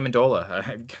Danny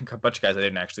Amendola. A bunch of guys I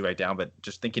didn't actually write down, but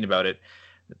just thinking about it,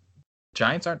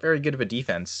 Giants aren't very good of a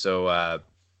defense, so I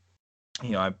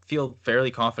feel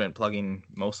fairly confident plugging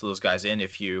most of those guys in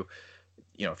if you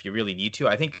really need to.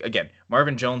 I think, again,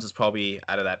 Marvin Jones is probably,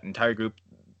 out of that entire group,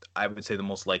 I would say the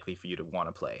most likely for you to want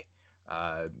to play.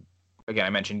 Again, I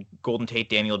mentioned Golden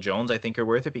Tate, Daniel Jones, I think are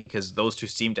worth it because those two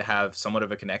seem to have somewhat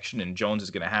of a connection, and Jones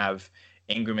is going to have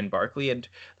Ingram and Barkley, and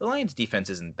the Lions defense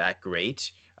isn't that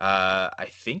great. I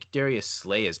think Darius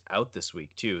Slay is out this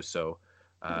week too, so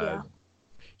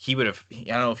he would have, I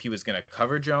don't know if he was going to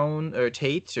cover Jones or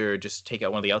Tate or just take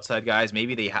out one of the outside guys.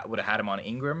 Maybe they would have had him on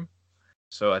Ingram.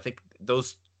 So I think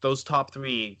those top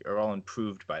three are all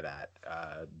improved by that.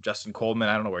 Justin Coleman,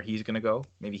 I don't know where he's going to go.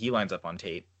 Maybe he lines up on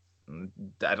Tate.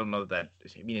 I don't know that.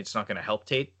 I mean, it's not going to help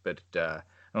Tate, but I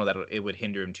don't know that it would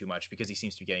hinder him too much because he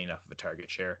seems to be getting enough of a target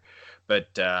share.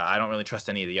 But I don't really trust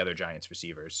any of the other Giants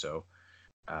receivers. So,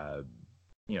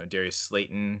 Darius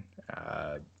Slayton,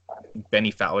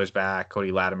 Benny Fowler's back,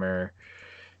 Cody Latimer.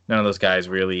 None of those guys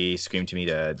really scream to me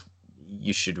that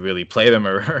you should really play them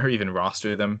or even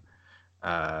roster them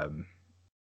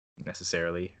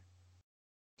necessarily.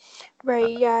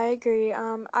 Right, yeah, I agree.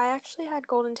 I actually had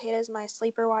Golden Tate as my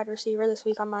sleeper wide receiver this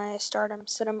week on my Stardom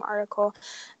Situm article,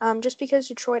 just because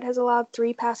Detroit has allowed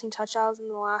 3 passing touchdowns in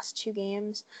the last 2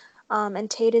 games.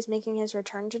 And Tate is making his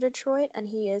return to Detroit, and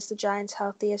he is the Giants'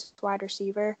 healthiest wide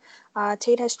receiver.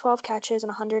 Tate has 12 catches and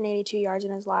 182 yards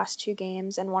in his last 2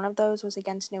 games, and one of those was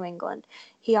against New England.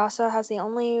 He also has the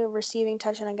only receiving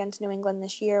touchdown against New England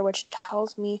this year, which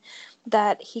tells me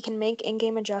that he can make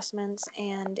in-game adjustments,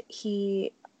 and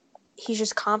he's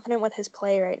just confident with his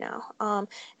play right now. And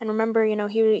remember,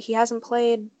 he hasn't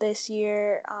played this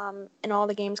year in all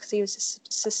the games because he was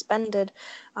suspended,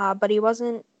 but he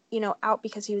wasn't out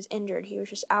because he was injured. He was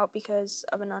just out because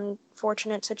of an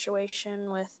unfortunate situation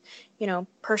with,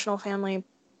 personal family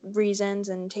reasons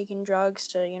and taking drugs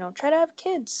to, try to have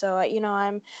kids. So,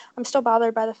 I'm still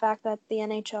bothered by the fact that the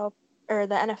NFL,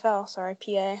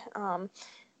 PA,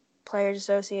 Players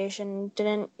Association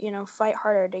didn't, fight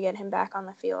harder to get him back on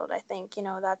the field. I think,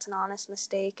 that's an honest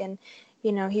mistake. And,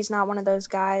 he's not one of those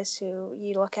guys who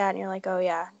you look at and you're like, oh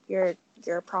yeah, you're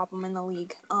a problem in the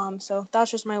league. So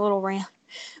that's just my little rant.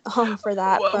 For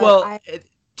that.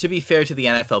 To be fair to the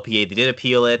NFLPA, they did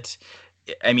appeal it.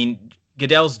 I mean,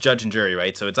 Goodell's judge and jury,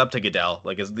 right? So it's up to Goodell.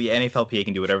 Like, as the NFLPA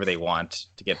can do whatever they want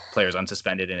to get players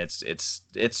unsuspended, and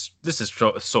this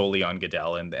is solely on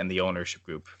Goodell and the ownership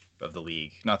group of the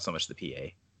league, not so much the PA.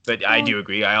 But I do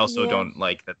agree. I also don't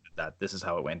like that this is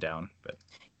how it went down. But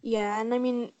yeah, and I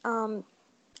mean,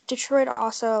 Detroit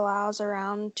also allows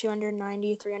around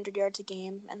 290, 300 yards a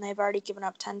game, and they've already given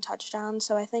up 10 touchdowns.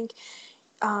 So I think,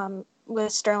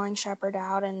 with Sterling Shepard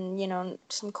out and,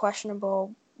 some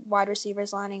questionable wide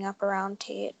receivers lining up around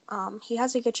Tate, he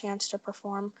has a good chance to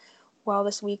perform well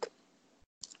this week.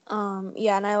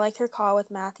 And I like your call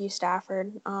with Matthew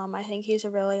Stafford. I think he's a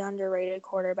really underrated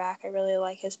quarterback. I really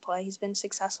like his play. He's been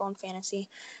successful in fantasy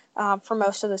for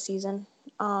most of the season.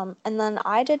 And then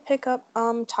I did pick up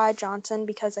Ty Johnson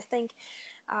because I think,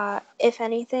 if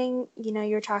anything,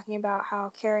 you're talking about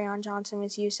how Kerryon Johnson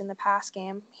was used in the pass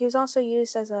game. He was also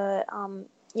used as a,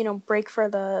 break for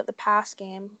the pass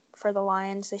game for the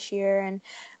Lions this year. And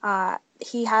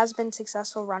he has been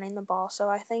successful running the ball. So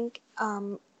I think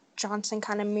Johnson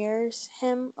kind of mirrors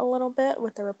him a little bit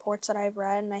with the reports that I've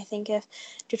read. And I think if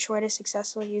Detroit is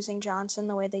successful using Johnson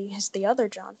the way they use the other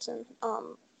Johnson,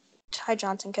 Ty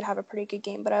Johnson could have a pretty good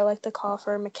game. But I like the call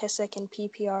for McKissick and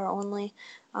PPR only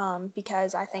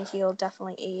because I think he'll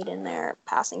definitely aid in their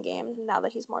passing game now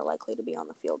that he's more likely to be on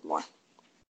the field more.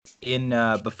 In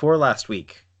before last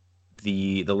week,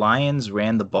 the Lions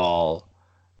ran the ball,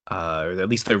 or at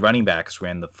least their running backs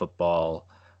ran the football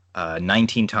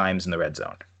 19 times in the red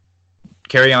zone.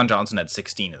 Kerryon Johnson had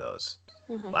 16 of those.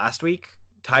 Mm-hmm. Last week,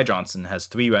 Ty Johnson has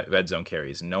 3 red zone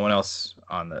carries, and no one else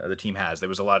on the team has. There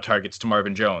was a lot of targets to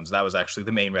Marvin Jones. That was actually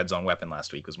the main red zone weapon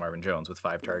last week, was Marvin Jones with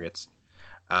 5 targets.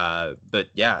 But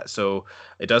yeah, so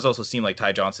it does also seem like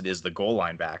Ty Johnson is the goal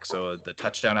line back, so the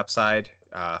touchdown upside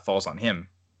falls on him.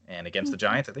 And against the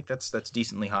Giants, I think that's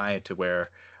decently high to where,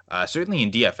 certainly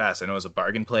in DFS, I know as a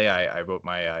bargain play, I wrote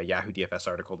my Yahoo DFS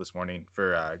article this morning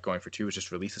for Going for Two, was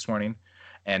just released this morning.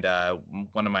 And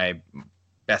one of my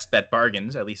best bet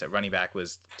bargains, at least at running back,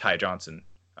 was Ty Johnson,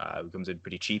 who comes in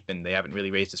pretty cheap, and they haven't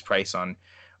really raised his price on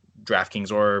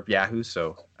DraftKings or Yahoo.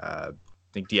 So I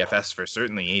think DFS for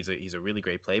certainly he's a really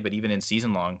great play. But even in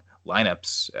season-long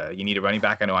lineups, you need a running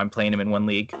back. I know I'm playing him in one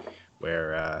league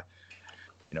where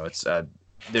it's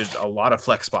there's a lot of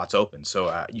flex spots open,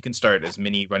 so you can start as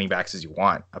many running backs as you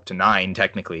want, up to 9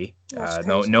 technically.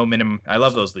 No minimum. I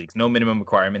love those leagues. No minimum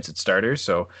requirements at starters.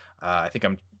 So I think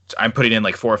I'm putting in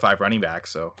like 4 or 5 running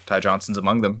backs. So Ty Johnson's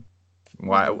among them.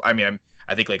 Why? I mean,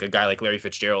 I think like a guy like Larry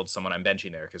Fitzgerald, someone I'm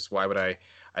benching there, because why would I?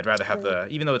 I'd rather have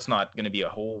even though it's not going to be a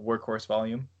whole workhorse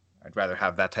volume, I'd rather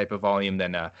have that type of volume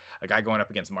than a guy going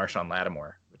up against Marshawn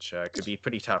Lattimore, which could be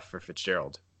pretty tough for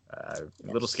Fitzgerald. A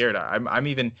little scared. I'm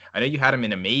even. I know you had him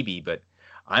in a maybe, but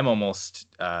I'm almost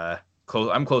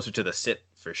close. I'm closer to the sit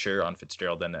for sure on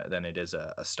Fitzgerald than it is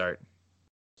a start.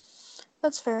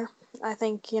 That's fair. I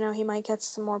think he might get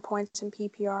some more points in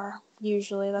PPR.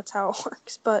 Usually that's how it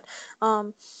works. But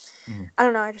I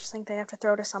don't know. I just think they have to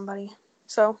throw to somebody.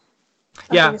 So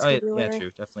yeah,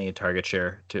 true. Definitely a target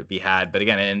share to be had. But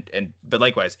again, but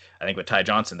likewise, I think with Ty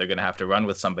Johnson, they're going to have to run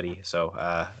with somebody. So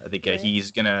I think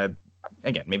he's going to.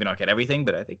 Again, maybe not get everything,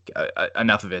 but I think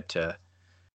enough of it to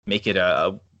make it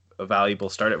a valuable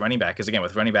start at running back. Because again,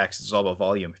 with running backs, it's all about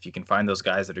volume. If you can find those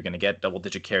guys that are going to get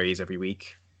double-digit carries every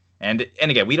week, and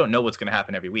again, we don't know what's going to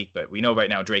happen every week, but we know right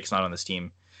now Drake's not on this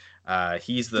team.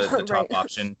 He's the top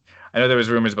option. I know there was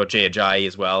rumors about Jay Ajayi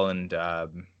as well, and I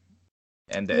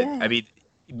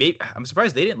mean, I'm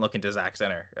surprised they didn't look into Zach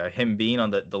Zenner, him being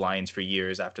on the Lions for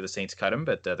years after the Saints cut him,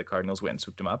 but the Cardinals went and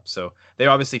swooped him up. So they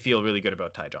obviously feel really good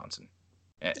about Ty Johnson.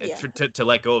 To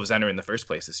let go of Zenner in the first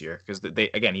place this year, because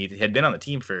he had been on the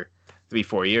team for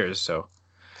 3-4 years. So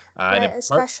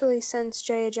especially since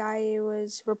Jay Ajayi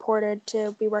was reported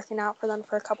to be working out for them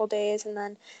for a couple days, and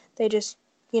then they just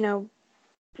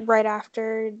right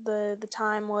after the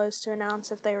time was to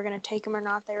announce if they were going to take him or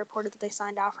not, they reported that they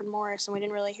signed Alfred Morris, and we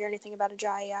didn't really hear anything about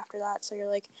Ajayi after that. So you're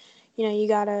like, you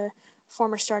got a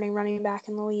former starting running back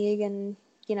in the league, and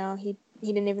he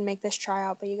didn't even make this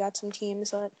tryout, but you got some teams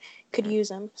that could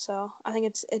use him. So I think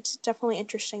it's definitely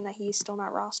interesting that he's still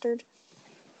not rostered.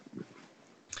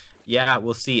 Yeah,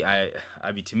 we'll see. I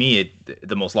mean, to me,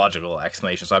 the most logical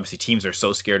explanation is obviously teams are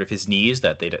so scared of his knees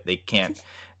that they can't.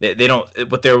 They don't.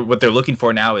 What they're looking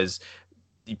for now is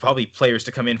probably players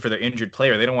to come in for their injured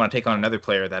player. They don't want to take on another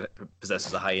player that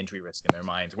possesses a high injury risk in their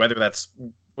minds. Whether that's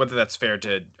fair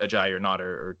to Ajayi or not,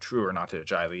 or true or not to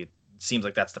Ajayi, it seems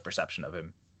like that's the perception of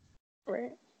him.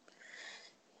 Right.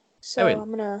 So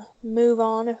I'm going to move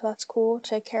on, if that's cool,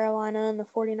 to Carolina and the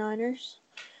 49ers.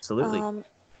 Absolutely.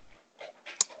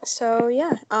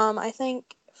 I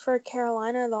think for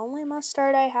Carolina, the only must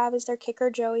start I have is their kicker,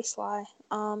 Joey Sly.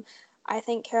 I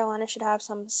think Carolina should have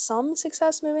some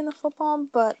success moving the football,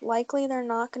 but likely they're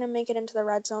not going to make it into the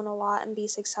red zone a lot and be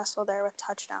successful there with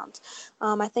touchdowns.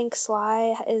 I think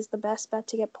Sly is the best bet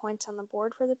to get points on the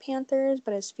board for the Panthers,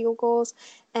 but his field goals,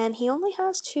 and he only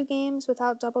has 2 games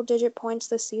without double-digit points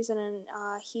this season,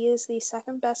 and he is the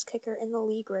second best kicker in the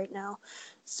league right now.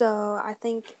 So I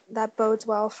think that bodes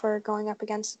well for going up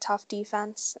against a tough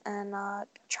defense and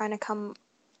trying to come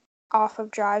off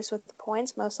of drives with the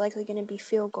points, most likely going to be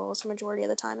field goals the majority of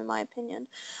the time, in my opinion.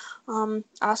 I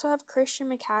also have Christian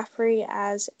McCaffrey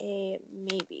as a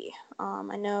maybe.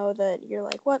 I know that you're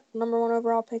like, what, number 1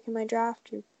 overall pick in my draft?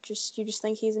 You just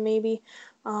think he's a maybe.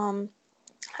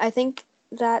 I think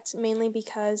that's mainly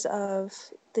because of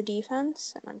the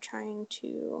defense, and I'm trying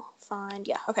to find,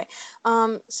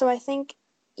 so I think,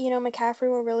 McCaffrey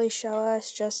will really show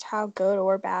us just how good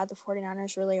or bad the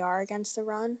 49ers really are against the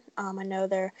run. I know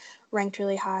they're ranked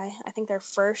really high. I think they're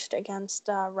first against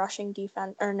rushing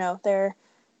defense, they're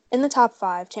in the top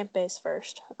 5. Tampa Bay's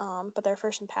first, but they're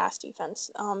first in pass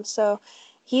defense. So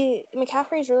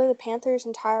McCaffrey is really the Panthers'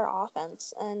 entire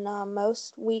offense, and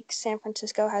most weeks San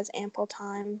Francisco has ample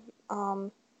time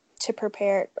to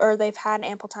prepare, or they've had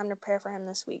ample time to prepare for him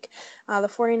this week. The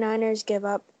 49ers give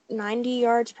up 90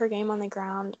 yards per game on the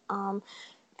ground,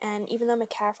 and even though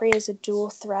McCaffrey is a dual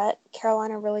threat,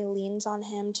 Carolina really leans on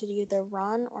him to either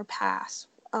run or pass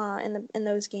in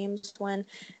those games when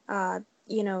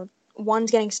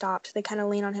one's getting stopped. They kind of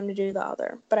lean on him to do the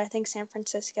other. But I think San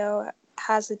Francisco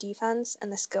has the defense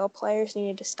and the skill players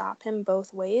needed to stop him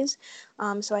both ways.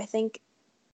 So I think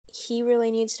he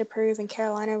really needs to prove, and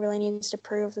Carolina really needs to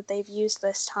prove, that they've used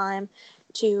this time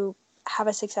to have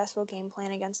a successful game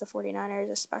plan against the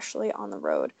 49ers, especially on the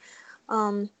road.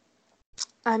 I'm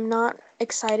not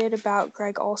excited about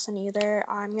Greg Olsen either.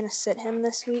 I'm going to sit him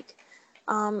this week.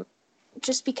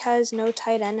 Just because no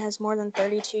tight end has more than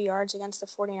 32 yards against the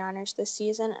 49ers this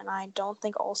season, and I don't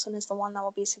think Olsen is the one that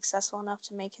will be successful enough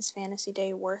to make his fantasy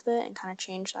day worth it and kind of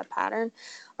change that pattern.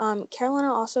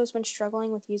 Carolina also has been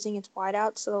struggling with using its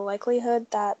wideouts, so the likelihood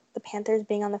that the Panthers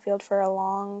being on the field for a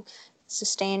long,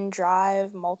 sustained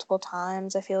drive multiple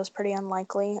times, I feel, is pretty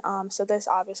unlikely. So this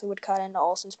obviously would cut into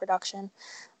Olsen's production.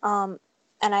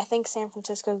 And I think San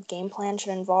Francisco's game plan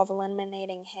should involve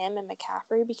eliminating him and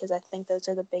McCaffrey, because I think those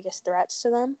are the biggest threats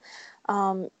to them.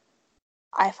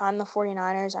 I find the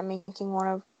 49ers are making one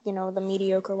of, the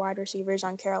mediocre wide receivers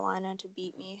on Carolina to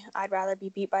beat me. I'd rather be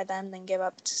beat by them than give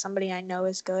up to somebody I know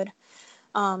is good.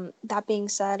 That being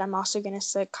said, I'm also going to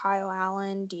sit Kyle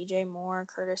Allen, DJ Moore,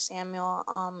 Curtis Samuel.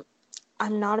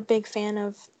 I'm not a big fan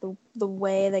of the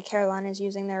way that Carolina is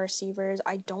using their receivers.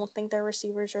 I don't think their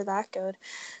receivers are that good.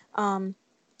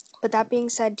 But that being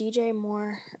said, DJ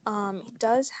Moore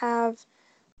does have,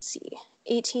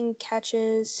 18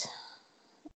 catches.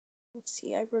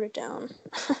 I wrote it down.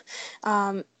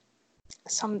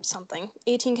 Something.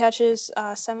 18 catches,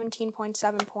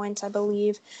 17.7 points, I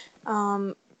believe.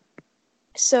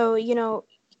 So,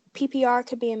 PPR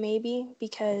could be a maybe,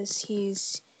 because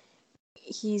he's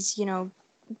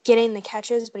getting the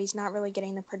catches, but he's not really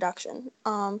getting the production.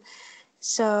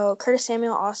 So Curtis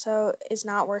Samuel also is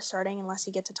not worth starting unless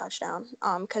he gets a touchdown,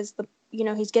 because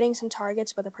he's getting some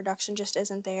targets, but the production just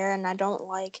isn't there, and I don't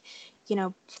like,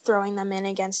 throwing them in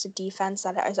against a defense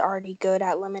that is already good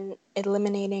at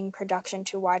eliminating production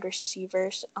to wide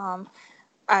receivers.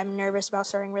 I'm nervous about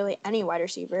starting really any wide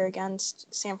receiver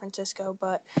against San Francisco,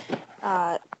 but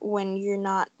when you're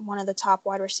not one of the top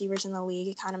wide receivers in the league,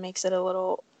 it kind of makes it a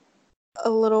little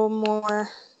more,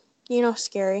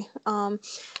 scary.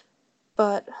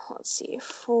 But let's see,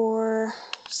 for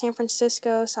San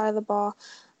Francisco side of the ball,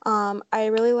 I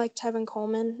really like Tevin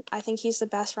Coleman. I think he's the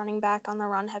best running back on the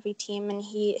run-heavy team, and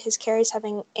his carries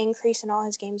having increased in all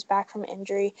his games back from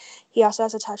injury. He also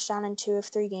has a touchdown in 2 of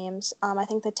 3 games. I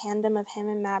think the tandem of him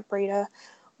and Matt Breida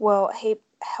will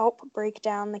help break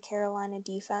down the Carolina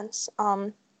defense.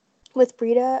 With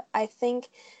Breida, I think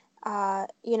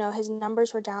his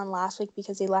numbers were down last week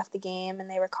because he left the game and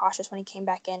they were cautious when he came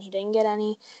back in. He didn't get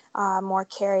any more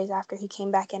carries after he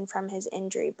came back in from his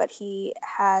injury, but he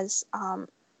has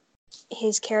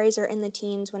his carries are in the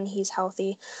teens when he's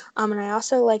healthy. And I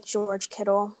also like George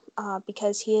Kittle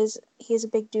because he is a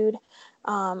big dude.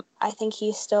 I think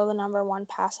he's still the number 1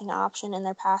 passing option in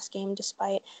their pass game,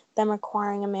 despite them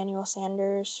acquiring Emmanuel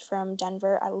Sanders from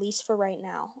Denver, at least for right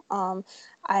now.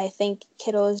 I think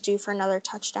Kittle is due for another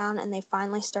touchdown, and they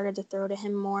finally started to throw to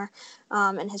him more,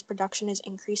 and his production is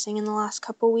increasing in the last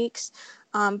couple weeks.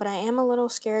 But I am a little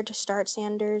scared to start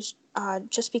Sanders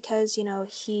just because,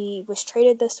 he was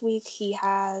traded this week. He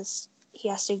has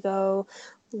to go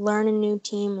learn a new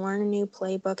team, learn a new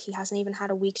playbook. He hasn't even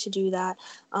had a week to do that.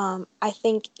 I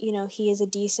think, he is a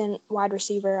decent wide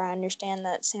receiver. I understand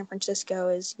that San Francisco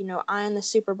is, eyeing the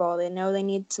Super Bowl. They know they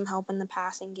need some help in the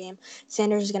passing game.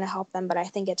 Sanders is going to help them, but I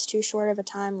think it's too short of a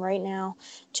time right now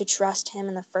to trust him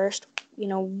in the first,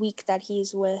 week that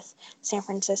he's with San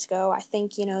Francisco. I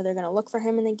think, they're going to look for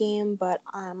him in the game, but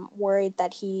I'm worried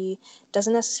that he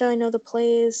doesn't necessarily know the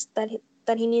plays that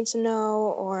he needs to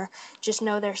know, or just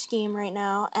know their scheme right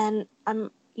now. And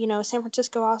San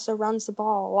Francisco also runs the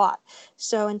ball a lot.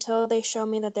 So until they show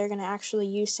me that they're going to actually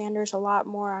use Sanders a lot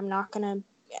more, I'm not going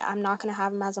to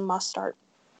have him as a must start.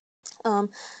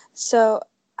 So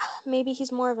maybe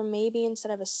he's more of a maybe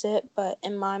instead of a sit, but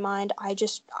in my mind, I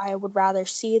would rather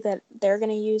see that they're going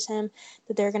to use him,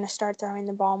 that they're going to start throwing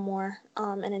the ball more.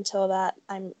 And until that,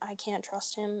 I can't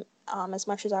trust him as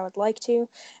much as I would like to.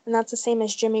 And that's the same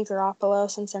as Jimmy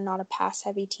Garoppolo, since they're not a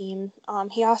pass-heavy team.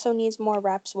 He also needs more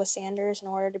reps with Sanders in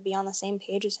order to be on the same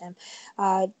page as him.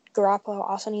 Garoppolo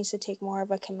also needs to take more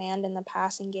of a command in the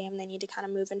passing game. They need to kind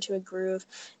of move into a groove.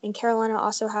 And Carolina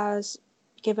also has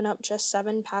given up just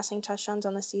 7 passing touchdowns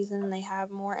on the season, and they have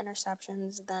more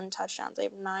interceptions than touchdowns. They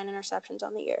have 9 interceptions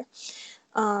on the year.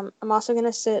 I'm also going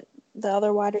to sit the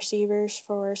other wide receivers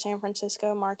for San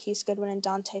Francisco, Marquise Goodwin and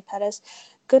Dante Pettis.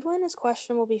 Goodwin is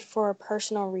questionable for a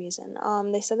personal reason.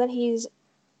 They said that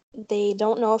they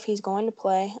don't know if he's going to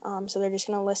play, so they're just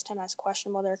going to list him as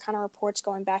questionable. There are kind of reports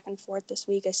going back and forth this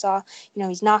week. I saw,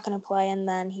 he's not going to play, and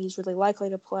then he's really likely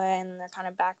to play, and they're kind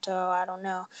of back to, I don't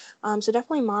know. So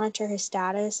definitely monitor his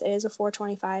status. It is a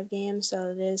 425 game,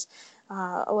 so it is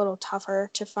a little tougher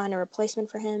to find a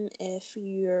replacement for him if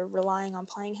you're relying on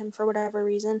playing him for whatever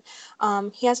reason.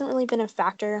 He hasn't really been a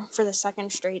factor for the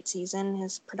second straight season.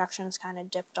 His production has kind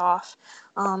of dipped off.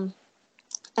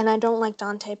 And I don't like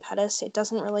Dante Pettis. It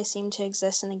doesn't really seem to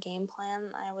exist in a game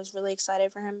plan. I was really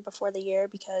excited for him before the year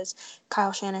because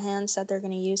Kyle Shanahan said they're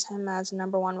going to use him as a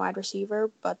number 1 wide receiver,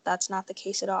 but that's not the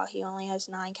case at all. He only has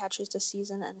 9 catches this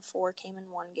season, and 4 came in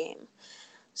 1 game.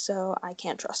 So I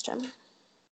can't trust him.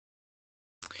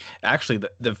 Actually,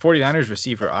 the 49ers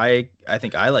receiver, I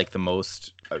think I like the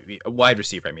most, a wide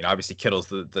receiver. I mean, obviously Kittle's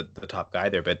the top guy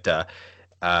there, but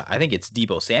I think it's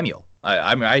Deebo Samuel.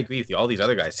 I mean, I agree with you. All these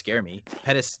other guys scare me.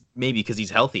 Pettis, maybe because he's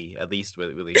healthy, at least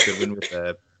with a good win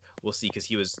with we'll see, because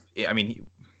he was. I mean,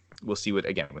 we'll see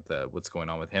what's going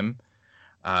on with him.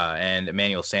 And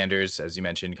Emmanuel Sanders, as you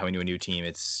mentioned, coming to a new team.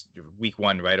 It's week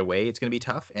 1 right away. It's going to be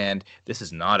tough, and this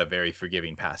is not a very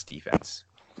forgiving pass defense.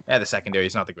 Yeah, the secondary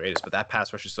is not the greatest, but that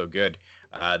pass rush is so good.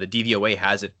 The DVOA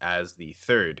has it as the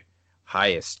 3rd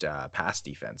highest pass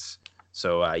defense.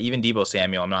 So even Deebo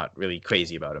Samuel, I'm not really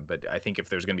crazy about him, but I think if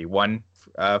there's going to be one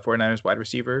 49ers wide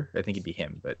receiver, I think it'd be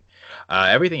him. But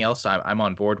everything else, I'm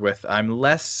on board with. I'm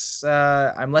less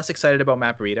excited about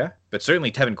Matt Breida, but certainly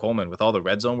Tevin Coleman, with all the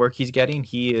red zone work he's getting,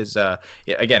 he is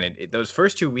again. Those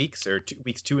first 2 weeks, or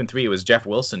weeks 2 and 3, it was Jeff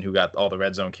Wilson who got all the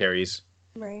red zone carries.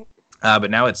 Right.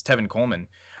 But now it's Tevin Coleman,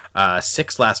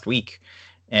 6 last week,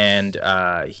 and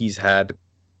he's had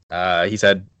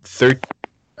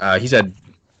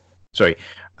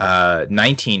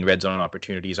 19 red zone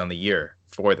opportunities on the year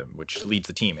for them, which leads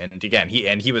the team. And again,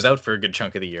 he was out for a good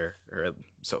chunk of the year, or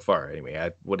so far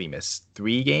anyway. What did he miss?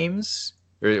 3 games?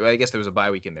 Or I guess there was a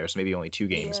bye week in there, so maybe only 2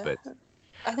 games. Yeah. But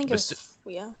I think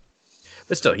yeah.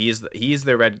 But still, he is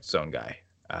their red zone guy.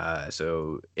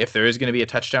 So if there is going to be a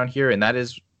touchdown here, and that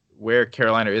is where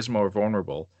Carolina is more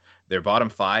vulnerable, they're bottom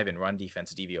 5 in run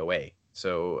defense DVOA.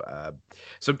 So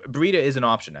Breida is an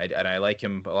option, and I like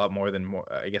him a lot more than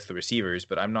I guess the receivers,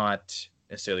 but I'm not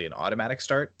necessarily an automatic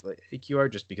start like you are,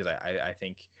 just because I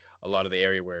think a lot of the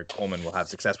area where Coleman will have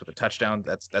success with a touchdown,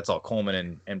 that's all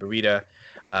Coleman and Breida.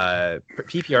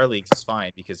 PPR leagues is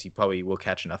fine because he probably will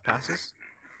catch enough passes.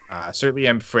 Certainly,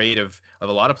 I'm afraid of a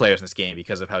lot of players in this game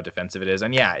because of how defensive it is.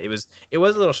 And yeah, it was a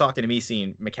little shocking to me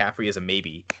seeing McCaffrey as a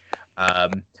maybe,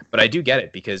 but I do get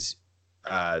it because.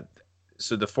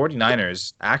 So the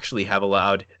 49ers actually have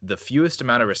allowed the fewest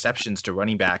amount of receptions to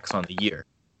running backs on the year.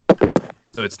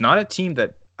 So it's not a team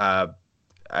that, I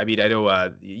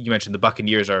know you mentioned the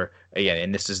Buccaneers are, again,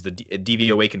 and this is the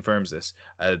DVOA confirms this,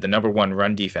 the number 1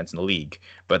 run defense in the league.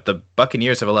 But the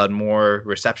Buccaneers have allowed more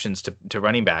receptions to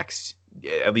running backs,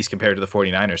 at least compared to the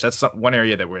 49ers. That's one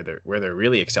area that where they're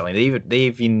really excelling.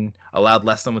 They've even allowed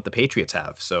less than what the Patriots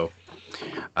have.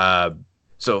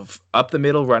 So up the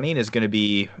middle running is going to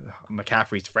be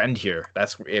McCaffrey's friend here.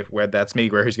 That's maybe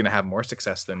where he's going to have more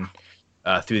success than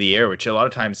through the air, which a lot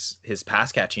of times his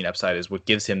pass catching upside is what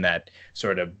gives him that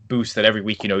sort of boost that every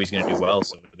week he's going to do well.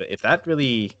 So if that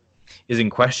really is in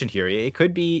question here, it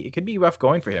could be rough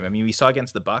going for him. I mean, we saw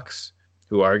against the Bucs,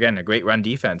 who are, again, a great run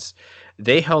defense,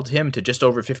 they held him to just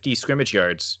over 50 scrimmage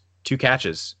yards, 2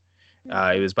 catches.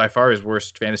 It was by far his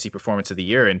worst fantasy performance of the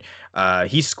year, and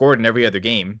he's scored in every other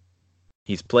game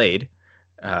he's played.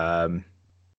 A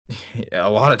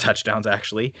lot of touchdowns,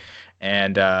 actually.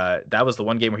 And that was the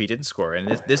one game where he didn't score.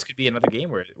 And this could be another game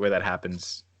where that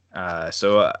happens.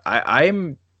 So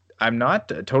I'm not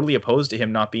totally opposed to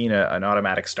him not being an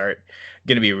automatic start.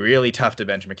 Going to be really tough to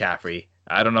bench McCaffrey.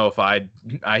 I don't know if I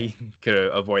could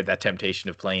avoid that temptation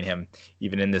of playing him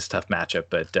even in this tough matchup,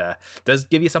 but does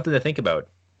give you something to think about.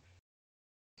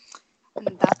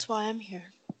 And that's why I'm here.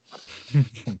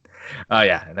 Oh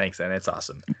yeah, thanks, and it's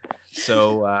awesome.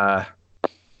 So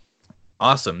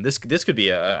awesome. This could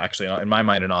be actually in my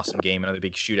mind an awesome game, another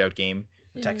big shootout game.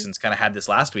 The Texans kind of had this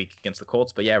last week against the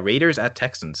Colts, but yeah, Raiders at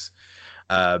Texans.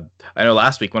 I know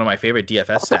last week one of my favorite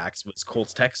DFS stacks was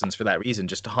Colts Texans for that reason,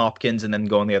 just Hopkins and then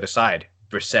go on the other side,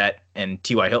 Brissett and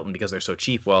T.Y. Hilton because they're so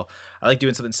cheap. Well, I like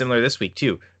doing something similar this week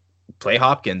too. Play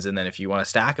Hopkins, and then if you want to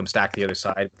stack them, stack the other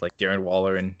side like Darren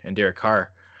Waller and Derek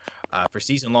Carr. For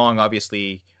season long,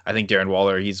 obviously, I think Darren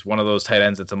Waller, he's one of those tight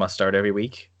ends that's a must start every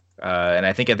week. And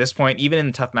I think at this point, even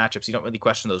in tough matchups, you don't really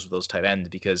question those tight ends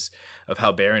because of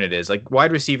how barren it is. Like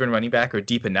wide receiver and running back are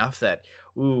deep enough that,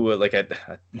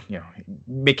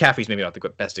 McCaffrey's maybe not the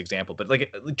best example, but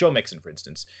like Joe Mixon, for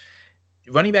instance,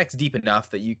 running back's deep enough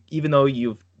that even though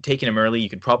you've taken him early, you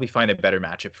could probably find a better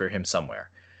matchup for him somewhere.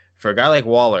 For a guy like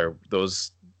Waller,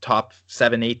 those top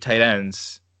 7-8 tight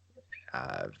ends,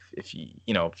 if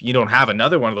you don't have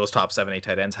another one of those top 7-8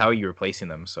 tight ends, how are you replacing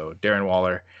them? So Darren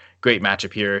Waller, great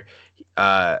matchup here.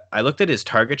 I looked at his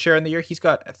target share in the year. He's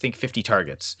got, I think, 50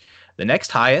 targets. The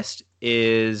next highest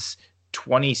is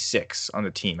 26 on the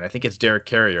team, and I think it's Derek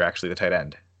Carrier, actually, the tight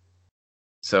end.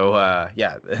 So,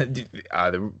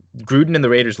 the Gruden and the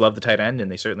Raiders love the tight end,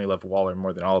 and they certainly love Waller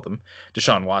more than all of them.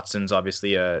 Deshaun Watson's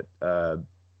obviously a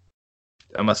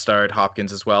must start.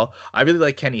 Hopkins as well. I really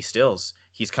like Kenny Stills.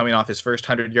 He's coming off his first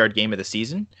 100-yard game of the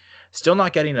season. Still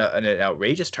not getting an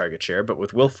outrageous target share, but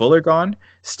with Will Fuller gone,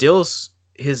 Stills,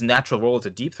 his natural role as a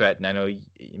deep threat, and I know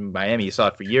in Miami you saw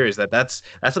it for years, that's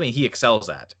something he excels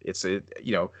at.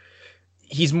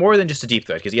 He's more than just a deep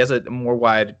threat because he has a more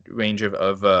wide range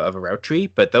of a route tree,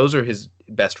 but those are his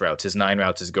best routes. His 9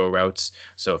 routes, his go routes.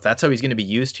 So if that's how he's going to be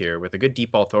used here with a good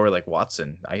deep ball thrower like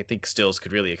Watson, I think Stills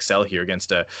could really excel here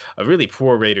against a really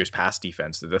poor Raiders pass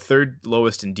defense. They're the 3rd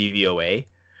lowest in DVOA.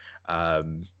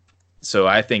 So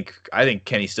I think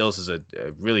Kenny Stills is a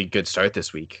really good start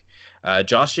this week.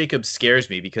 Josh Jacobs scares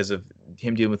me because of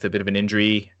him dealing with a bit of an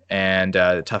injury and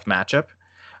a tough matchup.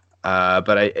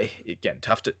 But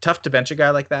tough to bench a guy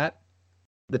like that.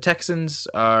 The Texans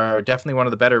are definitely one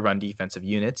of the better run defensive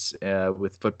units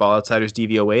with Football Outsiders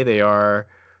DVOA.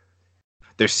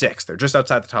 They're 6th. They're just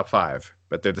outside the top 5,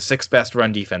 but they're the 6th best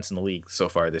run defense in the league so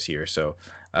far this year. So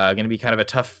going to be kind of a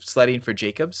tough sledding for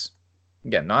Jacobs.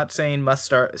 Again, not saying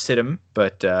must sit him,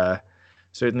 but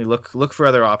certainly look for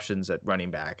other options at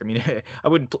running back. I mean, I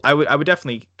would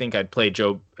definitely think I'd play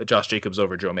Josh Jacobs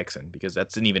over Joe Mixon because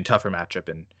that's an even tougher matchup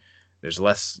and there's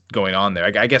less going on there.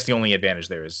 I guess the only advantage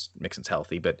there is Mixon's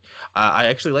healthy, but I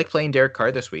actually like playing Derek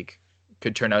Carr this week.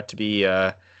 Could turn out to be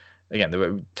again,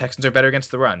 the Texans are better against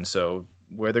the run, so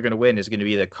where they're going to win is going to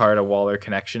be the Carr to Waller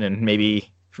connection and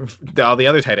maybe all the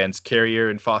other tight ends, Carrier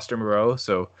and Foster Moreau.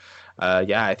 So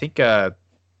I think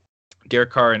Derek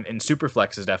Carr in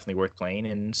Superflex is definitely worth playing.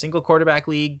 In single quarterback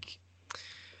league,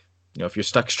 if you're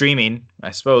stuck streaming, I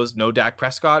suppose no Dak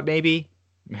Prescott maybe.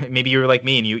 Maybe you were like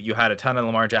me and you had a ton of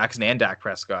Lamar Jackson and Dak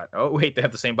Prescott. Oh, wait, they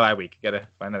have the same bye week. You got to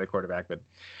find another quarterback. But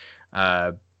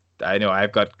I know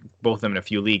I've got both of them in a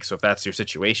few leagues, so if that's your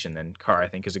situation, then Carr, I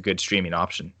think, is a good streaming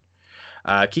option.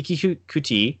 Kiki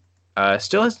Kuti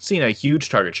still hasn't seen a huge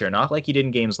target share, not like he did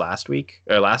in games last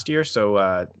year,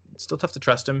 so it's still tough to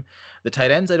trust him. The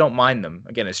tight ends, I don't mind them.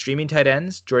 Again, as streaming tight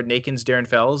ends, Jordan Akins, Darren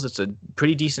Fells, it's a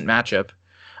pretty decent matchup.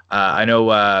 I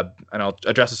know, and I'll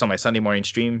address this on my Sunday morning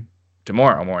stream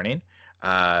tomorrow morning.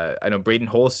 I know Braden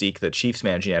Holseek, the Chiefs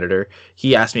managing editor,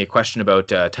 he asked me a question about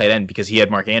tight end because he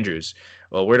had Mark Andrews.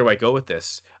 Well, where do I go with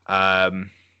this?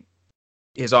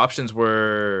 His options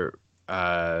were,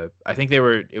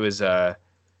 it was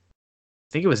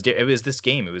this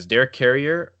game. It was Derek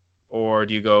Carrier, or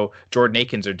do you go Jordan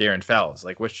Akins or Darren Fells?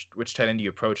 Like which tight end do you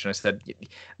approach? And I said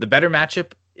the better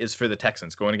matchup is for the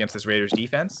Texans going against this Raiders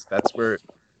defense. That's where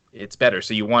it's better.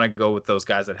 So you want to go with those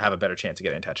guys that have a better chance of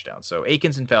getting a touchdown. So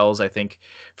Akins and Fells, I think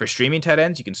for streaming tight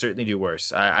ends, you can certainly do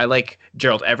worse. I like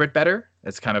Gerald Everett better.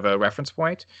 It's kind of a reference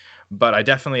point. But I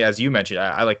definitely, as you mentioned,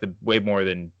 I like the way more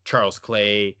than Charles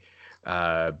Clay,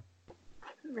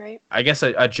 Right. I guess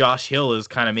a Josh Hill is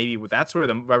kind of maybe that's where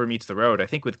the rubber meets the road. I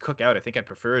think with Cook out, I think I'd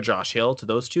prefer a Josh Hill to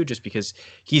those two just because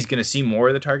he's going to see more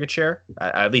of the target share,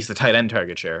 at least the tight end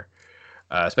target share,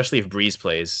 especially if Breeze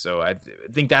plays. So I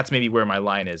think that's maybe where my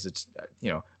line is. It's,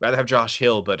 rather have Josh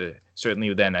Hill, but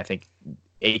certainly then I think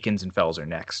Akins and Fells are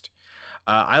next.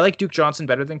 I like Duke Johnson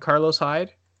better than Carlos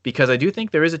Hyde because I do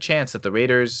think there is a chance that the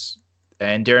Raiders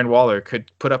and Darren Waller could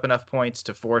put up enough points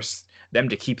to force them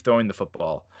to keep throwing the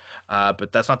football.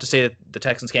 But that's not to say that the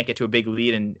Texans can't get to a big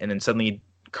lead and then suddenly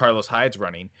Carlos Hyde's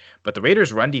running. But the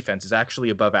Raiders' run defense is actually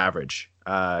above average.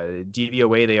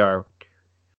 DVOA, they're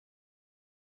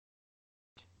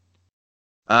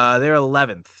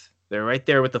 11th. They're right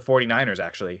there with the 49ers,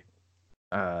 actually.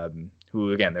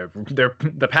 Who, again, they're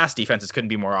the pass defenses couldn't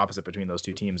be more opposite between those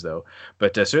two teams, though.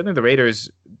 But certainly the Raiders,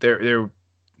 they're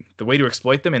the way to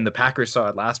exploit them, and the Packers saw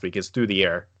it last week, is through the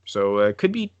air. So it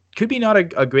could be not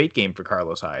a great game for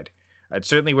Carlos Hyde. I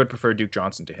certainly would prefer Duke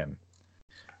Johnson to him.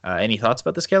 Any thoughts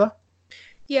about this, Kayla?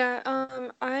 Yeah,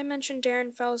 I mentioned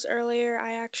Darren Fells earlier.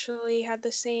 I actually had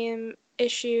the same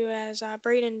issue as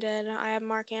Braden did. I have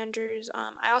Mark Andrews.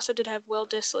 I also did have Will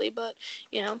Dissly, but,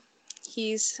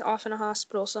 he's off in a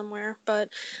hospital somewhere. But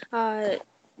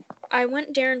I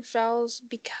went Darren Fells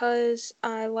because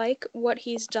I like what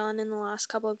he's done in the last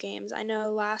couple of games. I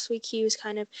know last week he was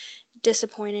kind of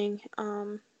disappointing.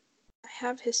 I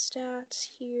have his stats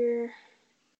here.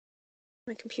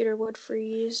 My computer would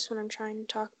freeze when I'm trying to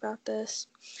talk about this.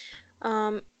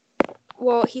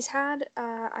 Well, he's had,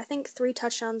 I think, 3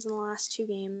 touchdowns in the last 2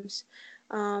 games.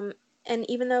 And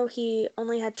even though he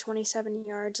only had 27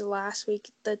 yards last week,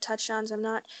 the touchdowns, I'm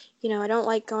not, I don't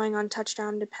like going on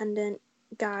touchdown-dependent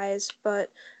guys,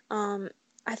 but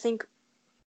I think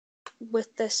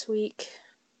with this week,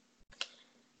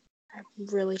 I'm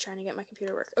really trying to get my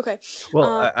computer to work. Okay.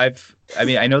 Well,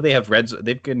 I know they have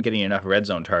they've been getting enough red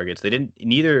zone targets.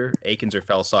 Neither Akins or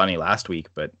Fells saw any last week,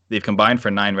 but they've combined for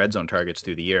 9 red zone targets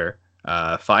through the year.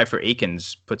 5 for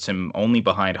Akins puts him only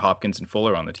behind Hopkins and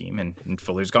Fuller on the team, and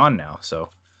Fuller's gone now, so.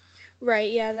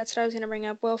 Right, yeah, that's what I was going to bring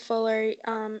up. Will Fuller,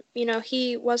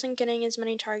 he wasn't getting as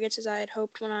many targets as I had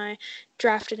hoped when I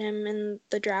drafted him in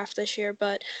the draft this year,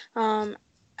 but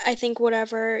I think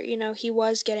whatever, he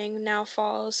was getting now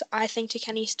falls, I think, to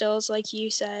Kenny Stills, like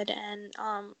you said, and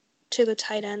to the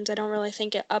tight ends. I don't really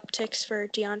think it upticks for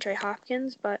DeAndre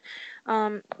Hopkins, but,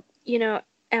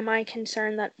 am I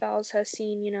concerned that Fells has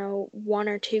seen, 1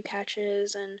 or 2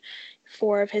 catches and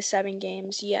 4 of his 7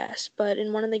 games? Yes. But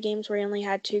in one of the games where he only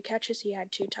had 2 catches, he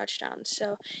had 2 touchdowns.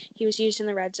 So he was used in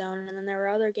the red zone. And then there were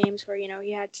other games where,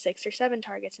 he had 6 or 7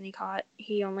 targets and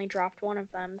he only dropped 1 of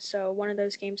them. So one of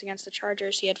those games against the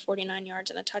Chargers, he had 49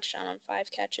 yards and a touchdown on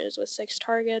 5 catches with 6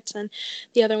 targets. And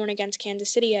the other one against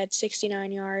Kansas City, he had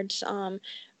 69 yards on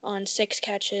 6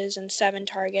 catches and 7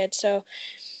 targets. So,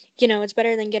 it's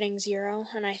better than getting 0,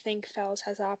 and I think Fells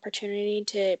has the opportunity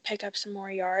to pick up some more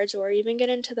yards or even get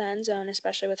into the end zone,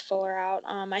 especially with Fuller out.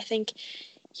 I think,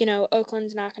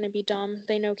 Oakland's not going to be dumb.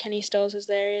 They know Kenny Stills is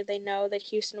there. They know that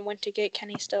Houston went to get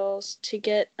Kenny Stills to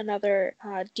get another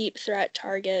deep threat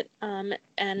target,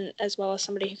 and as well as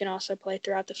somebody who can also play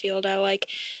throughout the field. I like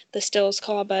the Stills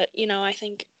call, but, I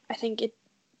think it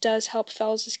does help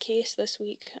Fells' case this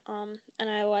week, and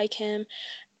I like him.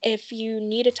 If you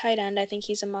need a tight end, I think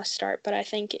he's a must start, but I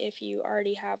think if you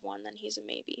already have one, then he's a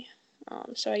maybe.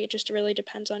 So it just really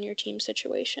depends on your team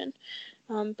situation.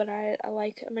 But I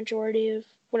like a majority of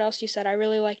what else you said. I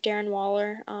really like Darren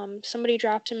Waller. Somebody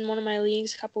dropped him in one of my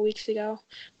leagues a couple weeks ago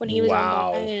when he was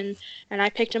on bye, and I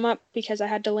picked him up because I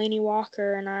had Delaney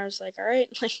Walker, and I was like, all right,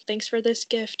 thanks for this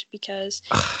gift, because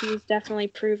he's definitely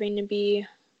proving to be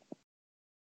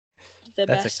the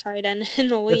best tight end in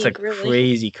the league. That's a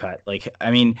crazy cut.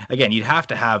 Again, you'd have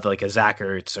to have a Zach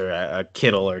Ertz or a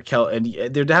Kittle or and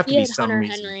there'd have to be some Hunter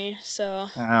reason. Henry, so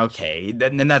okay,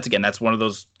 then that's one of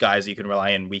those guys you can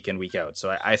rely on week in, week out.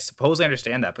 So I suppose I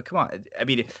understand that, but come on,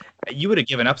 you would have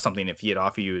given up something if he had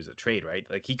offered you as a trade, right?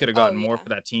 He could have gotten more for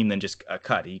that team than just a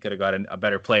cut. He could have gotten a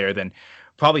better player than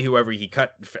probably whoever he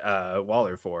cut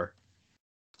Waller for.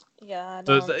 Yeah.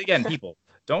 So again, people.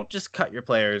 Don't just cut your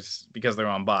players because they're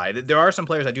on bye. There are some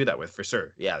players I do that with, for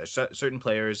sure. Yeah, there's certain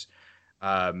players,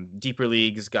 deeper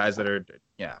leagues, guys that are,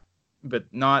 but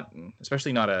not,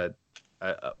 especially not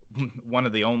one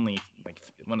of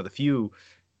the few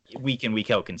week in, week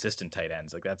out consistent tight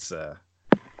ends. That's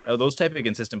those type of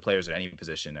consistent players at any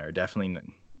position are definitely,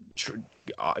 do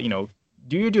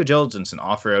your due diligence and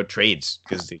offer out trades,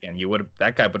 because again,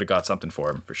 that guy would have got something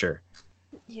for him for sure.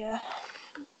 Yeah.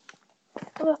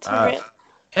 Well, that's all right.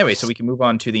 Anyway, so we can move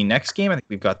on to the next game. I think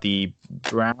we've got the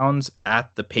Browns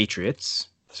at the Patriots.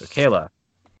 So, Kayla.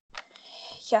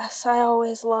 Yes, I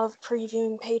always love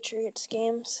previewing Patriots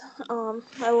games.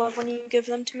 I love when you give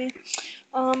them to me.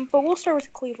 But we'll start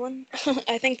with Cleveland.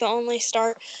 I think the only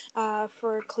start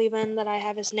for Cleveland that I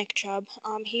have is Nick Chubb.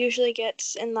 He usually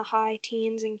gets in the high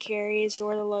teens and carries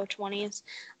or the low 20s.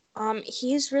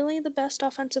 He's really the best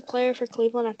offensive player for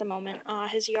Cleveland at the moment.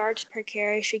 His yards per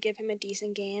carry should give him a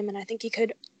decent game, and I think he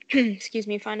could,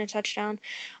 find a touchdown.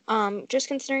 Just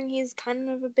considering he's kind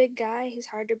of a big guy, he's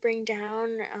hard to bring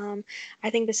down. I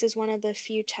think this is one of the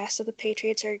few tests that the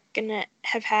Patriots are gonna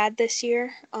have had this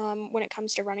year. When it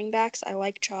comes to running backs, I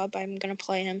like Chubb. I'm gonna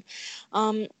play him.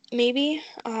 Maybe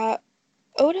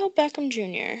Odell Beckham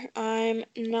Jr. I'm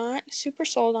not super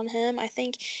sold on him. I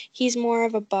think he's more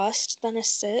of a bust than a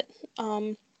sit.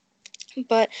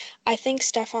 But I think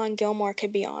Stephon Gilmore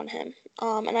could be on him.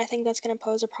 And I think that's going to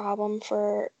pose a problem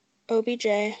for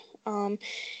OBJ.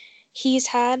 He's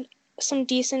had some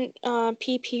decent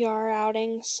PPR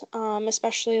outings,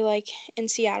 especially like in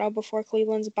Seattle before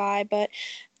Cleveland's bye, but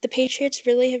the Patriots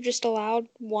really have just allowed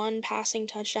one passing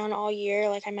touchdown all year,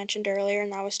 like I mentioned earlier,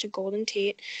 and that was to Golden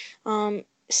Tate.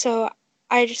 So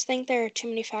I just think there are too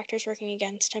many factors working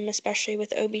against him, especially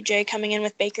with OBJ coming in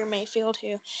with Baker Mayfield,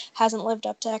 who hasn't lived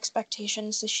up to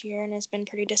expectations this year and has been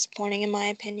pretty disappointing in my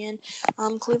opinion.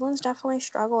 Cleveland's definitely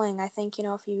struggling. I think,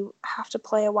 if you have to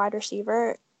play a wide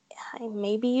receiver,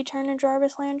 maybe you turn to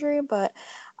Jarvis Landry, but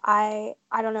I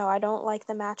don't know. I don't like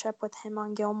the matchup with him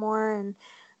on Gilmore and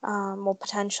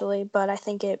potentially, but I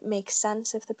think it makes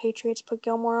sense if the Patriots put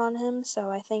Gilmore on him. So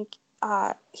I think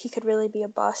he could really be a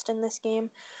bust in this game.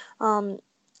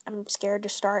 I'm scared to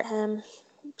start him.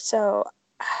 So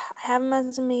I have him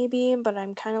as a maybe, but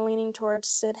I'm kind of leaning towards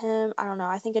sit him. I don't know.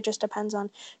 I think it just depends on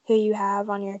who you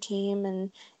have on your team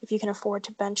and if you can afford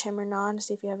to bench him or not, to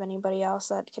see if you have anybody else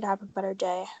that could have a better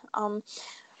day.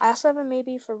 I also have a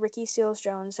maybe for Ricky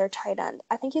Seals-Jones, their tight end.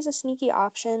 I think he's a sneaky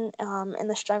option in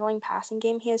the struggling passing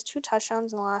game. He has 2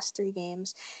 touchdowns in the last 3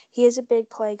 games. He is a big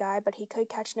play guy, but he could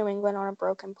catch New England on a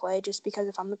broken play just because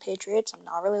if I'm the Patriots, I'm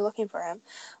not really looking for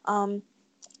him.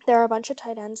 There are a bunch of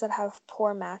tight ends that have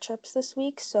poor matchups this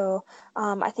week, so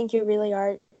I think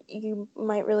you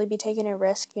might really be taking a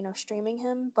risk, streaming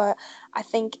him, but I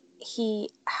think he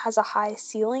has a high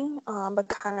ceiling, but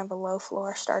kind of a low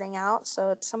floor starting out. So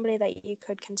it's somebody that you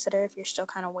could consider if you're still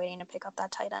kind of waiting to pick up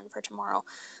that tight end for tomorrow.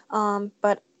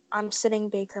 But I'm sitting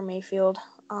Baker Mayfield.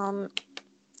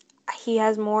 He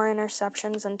has more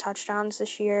interceptions and touchdowns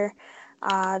this year.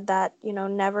 That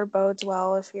never bodes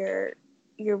well if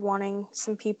you're wanting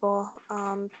some people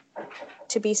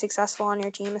to be successful on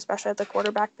your team, especially at the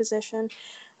quarterback position.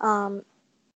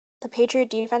 The Patriot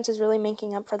defense is really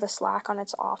making up for the slack on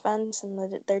its offense,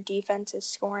 and their defense is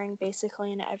scoring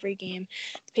basically in every game.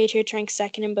 The Patriots rank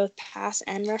second in both pass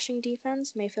and rushing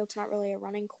defense. Mayfield's not really a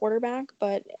running quarterback,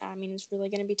 but it's really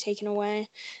going to be taken away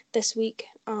this week.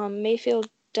 Mayfield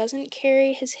doesn't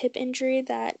carry his hip injury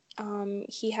that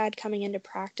he had coming into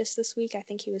practice this week. I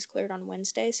think he was cleared on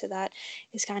Wednesday, so that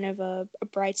is kind of a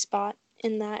bright spot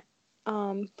in that.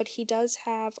 But he does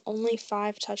have only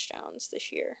 5 touchdowns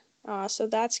this year. So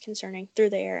that's concerning,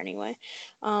 through the air anyway.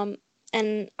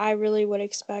 And I really would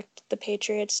expect the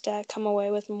Patriots to come away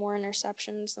with more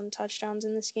interceptions than touchdowns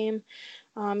in this game.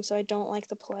 So I don't like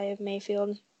the play of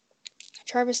Mayfield.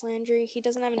 Jarvis Landry, he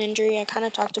doesn't have an injury. I kind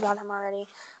of talked about him already.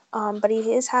 But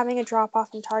he is having a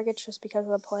drop-off in targets just because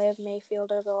of the play of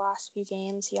Mayfield over the last few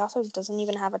games. He also doesn't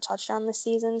even have a touchdown this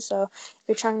season, so if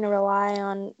you're trying to rely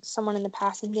on someone in the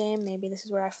passing game, maybe this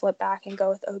is where I flip back and go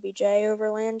with OBJ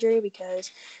over Landry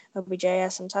because OBJ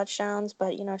has some touchdowns,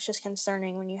 but, it's just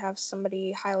concerning when you have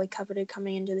somebody highly coveted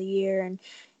coming into the year and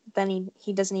then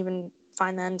he doesn't even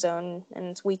find the end zone and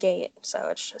it's week 8, so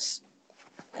it's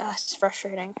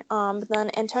frustrating. But then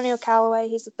Antonio Callaway,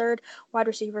 he's the 3rd wide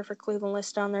receiver for Cleveland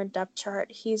listed on their depth chart.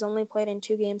 He's only played in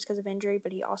 2 games because of injury,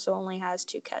 but he also only has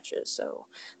 2 catches, so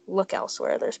look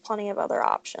elsewhere. There's plenty of other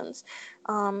options.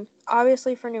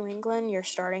 Obviously for New England, you're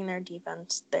starting their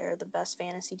defense. They're the best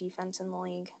fantasy defense in the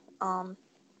league.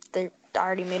 I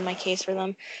already made my case for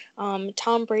them.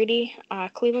 Tom Brady,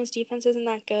 Cleveland's defense isn't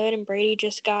that good, and Brady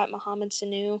just got Mohamed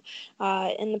Sanu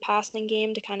in the passing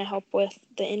game to kind of help with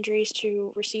the injuries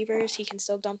to receivers. He can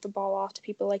still dump the ball off to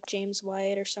people like James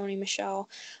White or Sony Michel.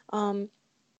 I'm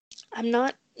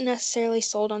not necessarily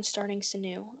sold on starting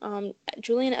Sanu.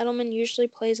 Julian Edelman usually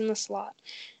plays in the slot,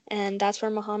 and that's where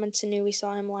Mohamed Sanu, we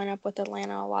saw him line up with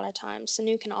Atlanta a lot of times.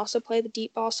 Sanu can also play the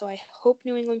deep ball, so I hope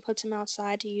New England puts him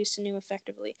outside to use Sanu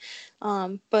effectively.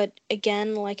 But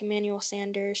again, like Emmanuel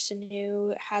Sanders,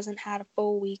 Sanu hasn't had a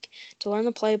full week to learn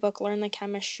the playbook, learn the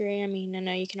chemistry. I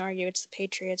know you can argue it's the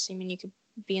Patriots. You could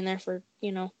be in there for,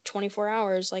 24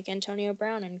 hours like Antonio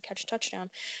Brown and catch a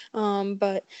touchdown.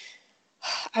 But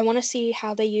I want to see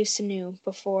how they use Sanu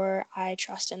before I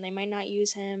trust him. They might not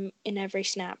use him in every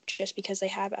snap just because they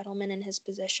have Edelman in his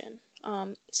position.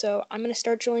 So I'm going to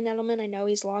start Julian Edelman. I know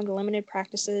he's logged limited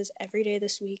practices every day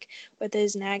this week with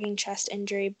his nagging chest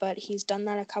injury, but he's done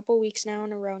that a couple weeks now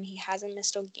in a row, and he hasn't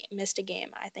missed a game.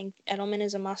 I think Edelman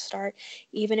is a must start.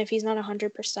 Even if he's not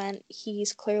 100%,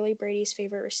 he's clearly Brady's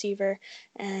favorite receiver,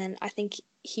 and I think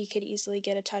he could easily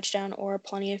get a touchdown or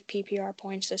plenty of PPR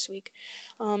points this week.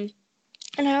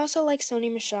 And I also like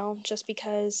Sony Michel just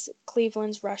because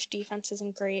Cleveland's rush defense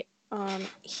isn't great.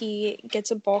 He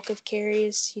gets a bulk of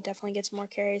carries. He definitely gets more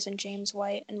carries than James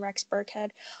White and Rex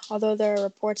Burkhead, although there are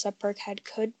reports that Burkhead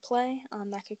could play.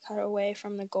 That could cut away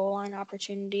from the goal line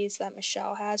opportunities that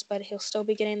Michel has, but he'll still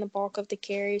be getting the bulk of the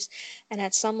carries. And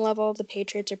at some level, the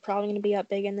Patriots are probably going to be up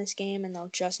big in this game, and they'll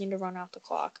just need to run out the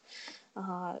clock.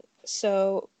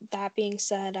 So that being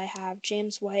said, I have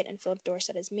James White and Philip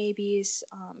Dorsett as maybes.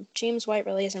 James White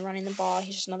really isn't running the ball.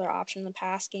 He's just another option in the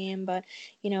pass game. But,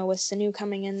 with Sanu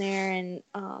coming in there and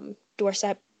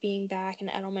Dorsett being back and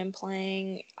Edelman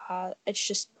playing, it's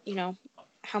just,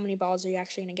 how many balls are you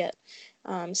actually going to get?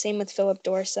 Same with Philip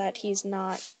Dorsett. He's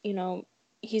not,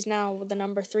 he's now the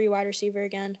number 3 wide receiver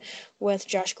again with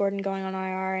Josh Gordon going on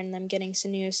IR and them getting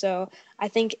Sanu. So I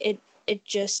think it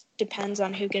just depends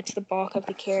on who gets the bulk of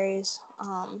the carries.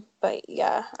 But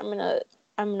yeah, I'm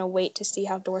gonna wait to see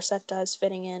how Dorsett does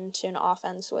fitting into an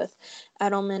offense with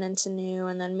Edelman and Sanu,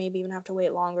 and then maybe even have to wait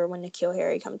longer when N'Keal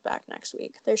Harry comes back next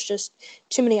week. There's just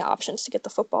too many options to get the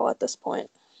football at this point.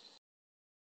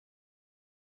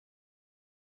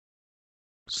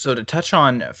 So to touch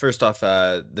on, first off,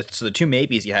 the two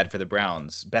maybes you had for the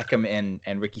Browns, Beckham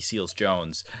and Ricky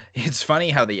Seals-Jones. It's funny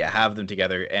how they have them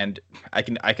together, and I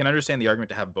can understand the argument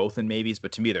to have both in maybes,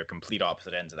 but to me they're complete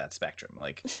opposite ends of that spectrum.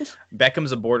 Like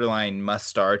Beckham's a borderline must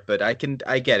start, but I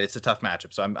get it. It's a tough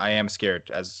matchup, so I am scared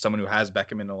as someone who has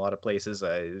Beckham in a lot of places.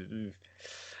 I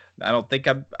don't think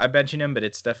I'm benching him, but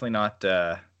it's definitely not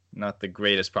the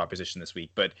greatest proposition this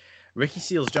week. But Ricky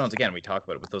Seals-Jones, again, we talk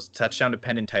about it with those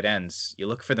touchdown-dependent tight ends. You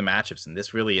look for the matchups, and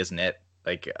this really isn't it.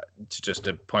 Like, just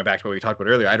to point back to what we talked about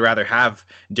earlier, I'd rather have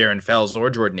Darren Fells or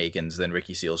Jordan Akins than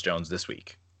Ricky Seals-Jones this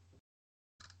week.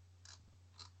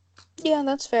 Yeah,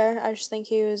 that's fair. I just think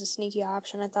he was a sneaky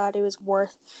option. I thought he was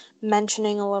worth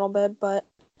mentioning a little bit, but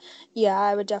yeah,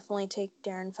 I would definitely take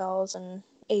Darren Fells and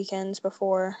Akins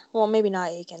before, well, maybe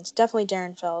not Akins, definitely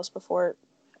Darren Fells before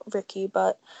Ricky,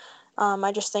 but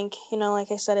I just think,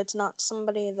 like I said, it's not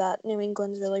somebody that New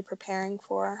England's really preparing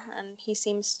for, and he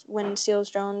seems, when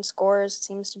Seals-Jones scores, it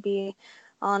seems to be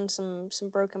on some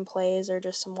broken plays or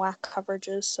just some whack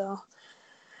coverages, so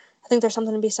I think there's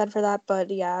something to be said for that.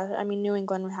 But yeah, I mean, New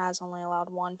England has only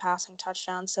allowed 1 passing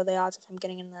touchdown, so the odds of him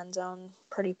getting in the end zone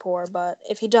pretty poor, but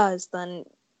if he does, then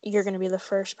you're going to be the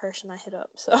first person I hit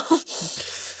up, so...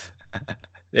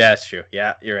 Yeah, that's true.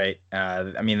 Yeah, you're right.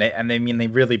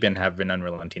 They've really have been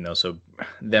unrelenting though. So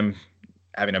them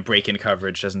having a break in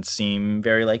coverage doesn't seem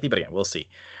very likely. But again, we'll see.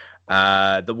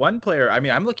 The one player,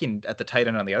 I'm looking at the tight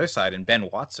end on the other side, and Ben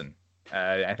Watson.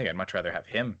 I think I'd much rather have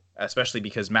him, especially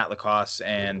because Matt LaCosse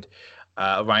and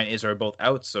Ryan Izzo are both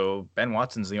out. So Ben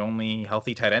Watson's the only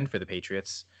healthy tight end for the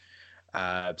Patriots.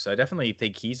 So I definitely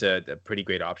think he's a pretty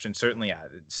great option. Certainly,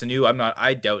 Sanu.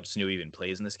 I doubt Sanu even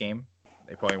plays in this game.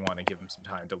 They probably want to give him some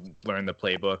time to learn the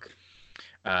playbook.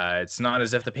 It's not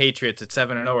as if the Patriots at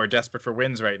 7-0 are desperate for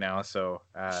wins right now. So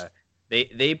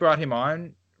they brought him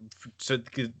on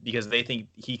because they think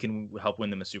he can help win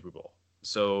them a Super Bowl.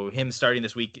 So him starting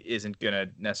this week isn't going to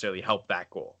necessarily help that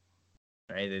goal.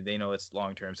 Right? They know it's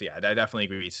long term. So yeah, I definitely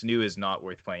agree. Sanu is not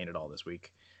worth playing at all this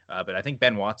week. But I think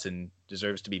Ben Watson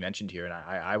deserves to be mentioned here, and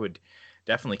I would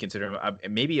definitely consider him.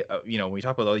 Maybe when we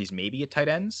talk about all these maybe at tight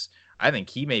ends, I think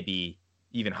he may be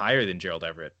even higher than Gerald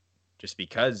Everett, just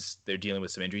because they're dealing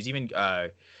with some injuries. Even I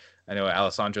know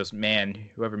Alessandro's man,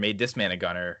 whoever made this man a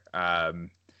gunner,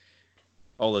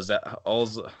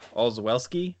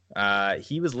 Olszewski,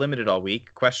 he was limited all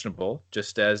week, questionable,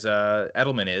 just as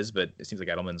Edelman is, but it seems like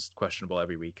Edelman's questionable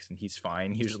every week, and he's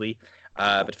fine usually.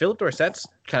 But Philip Dorsett's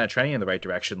kind of trending in the right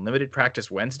direction. Limited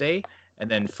practice Wednesday, and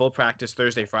then full practice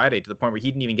Thursday, Friday, to the point where he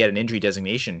didn't even get an injury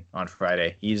designation on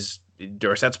Friday.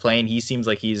 Dorsett's playing. He seems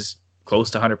like he's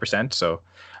close to 100%. So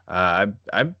I'm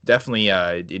definitely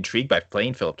intrigued by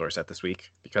playing Philip Dorsett this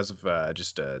week because of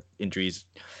just injuries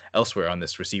elsewhere on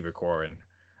this receiver core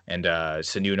and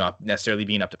Sanu not necessarily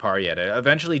being up to par yet.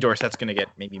 Eventually Dorsett's going to get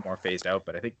maybe more phased out,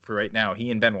 but I think for right now, he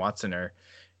and Ben Watson are,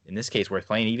 in this case, worth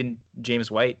playing. Even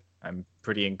James White, I'm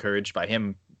pretty encouraged by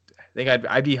him think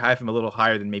I'd be high from a little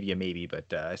higher than maybe a maybe,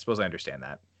 but I suppose I understand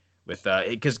that with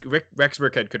because Rex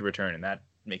Burkhead could return, and that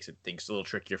makes things a little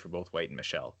trickier for both White and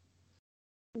Michelle.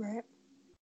 Right.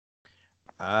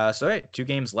 So, all right, 2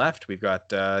 games left. We've got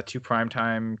 2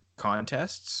 primetime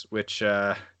contests, which,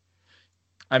 I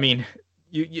mean,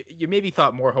 you maybe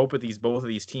thought more hope with both of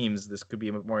these teams. This could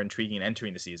be more intriguing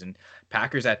entering the season.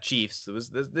 Packers at Chiefs.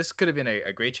 This could have been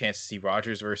a great chance to see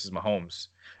Rodgers versus Mahomes.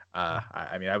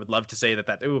 I mean, I would love to say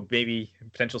that maybe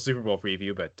potential Super Bowl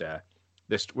preview, but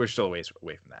we're still a ways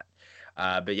away from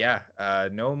that. But yeah,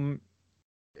 no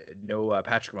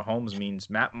Patrick Mahomes means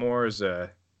Matt Moore is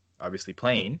obviously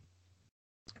playing.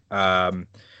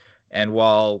 And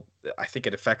while I think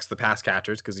it affects the pass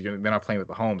catchers because they're not playing with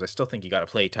Mahomes, I still think you got to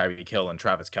play Tyreek Hill and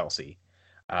Travis Kelce.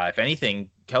 If anything,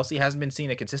 Kelce hasn't been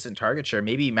seeing a consistent target share.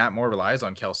 Maybe Matt Moore relies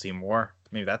on Kelce more.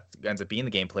 Maybe that ends up being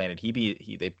the game plan, and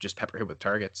they just pepper him with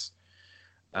targets.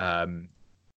 For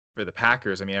the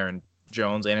Packers, I mean, Aaron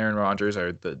Jones and Aaron Rodgers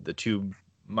are the 2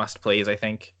 must plays, I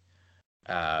think.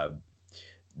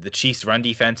 The Chiefs' run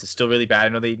defense is still really bad. I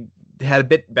know they had a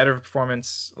bit better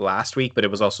performance last week, but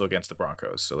it was also against the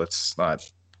Broncos, so let's not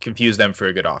confuse them for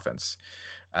a good offense.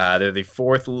 They're the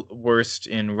 4th worst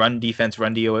in run defense,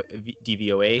 run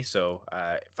DVOA, so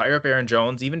fire up Aaron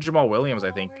Jones. Even Jamal Williams,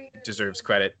 I think, deserves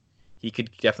credit. He could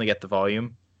definitely get the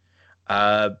volume.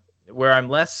 Where I'm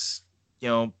less,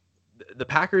 the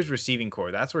Packers receiving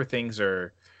core, that's where things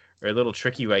are a little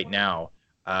tricky right now.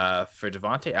 For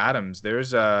Devontae Adams,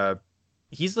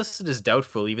 he's listed as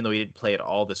doubtful, even though he didn't play at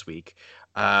all this week,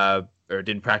 or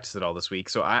didn't practice at all this week.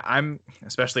 So I'm,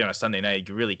 especially on a Sunday night,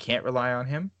 you really can't rely on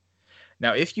him.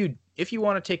 Now, if you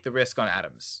want to take the risk on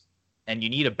Adams, and you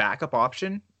need a backup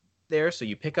option there, so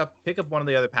you pick up one of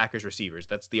the other Packers receivers.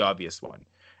 That's the obvious one.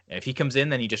 And if he comes in,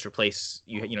 then you just replace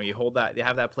you hold that. You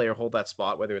have that player hold that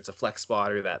spot, whether it's a flex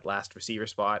spot or that last receiver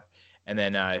spot, and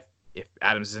then if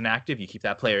Adams is inactive, you keep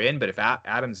that player in. But if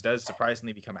Adams does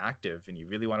surprisingly become active and you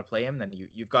really want to play him, then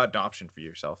you've got an option for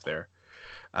yourself there.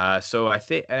 So I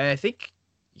think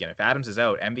again, if Adams is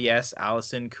out, MVS,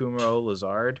 Allison, Kumaro,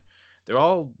 Lazard, they're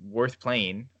all worth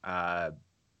playing.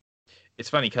 It's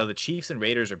funny because the Chiefs and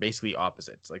Raiders are basically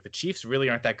opposites. Like the Chiefs really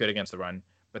aren't that good against the run,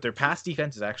 but their pass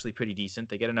defense is actually pretty decent.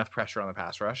 They get enough pressure on the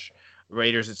pass rush.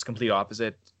 Raiders, it's complete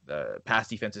opposite. The pass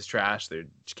defense is trash. They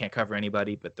just can't cover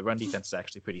anybody, but the run defense is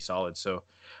actually pretty solid. So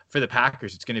for the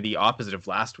Packers, it's going to be opposite of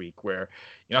last week, where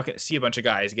you're not going to see a bunch of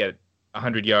guys get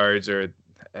 100 yards, or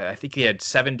I think they had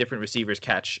 7 different receivers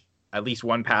catch at least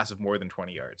one pass of more than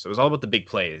 20 yards. So it was all about the big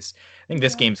plays. I think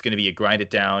this game's going to be a grind it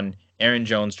down, Aaron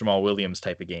Jones, Jamal Williams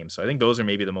type of game. So I think those are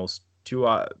maybe the most 2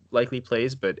 likely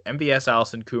plays, but MVS,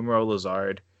 Allison, Kumaro,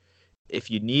 Lazard.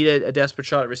 If you need a desperate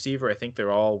shot receiver, I think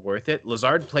they're all worth it.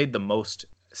 Lazard played the most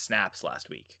snaps last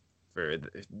week for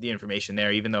the information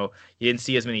there, even though he didn't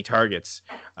see as many targets.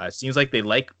 It seems like they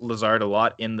like Lazard a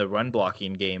lot in the run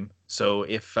blocking game. So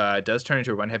if it does turn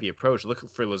into a run-heavy approach, look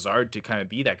for Lazard to kind of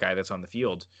be that guy that's on the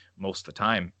field most of the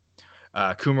time.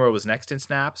 Kumaro was next in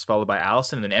snaps, followed by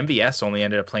Allison, and then MVS only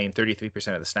ended up playing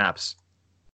 33% of the snaps.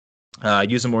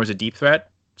 Use him more as a deep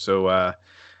threat. So I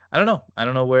don't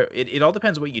know where it all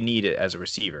depends what you need as a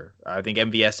receiver. I think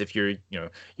MVS, if you're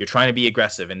trying to be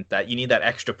aggressive and that you need that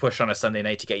extra push on a Sunday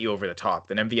night to get you over the top,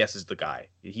 then MVS is the guy.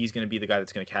 He's going to be the guy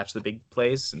that's going to catch the big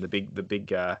plays and the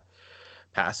big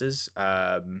passes.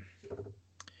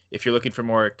 If you're looking for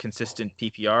more consistent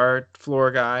PPR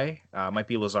floor guy, might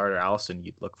be Lazard or Allison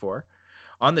you'd look for.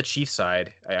 On the Chiefs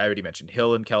side, I already mentioned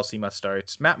Hill and Kelce must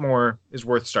start. Matt Moore is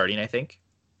worth starting, I think.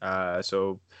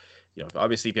 So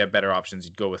obviously if you have better options,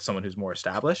 you'd go with someone who's more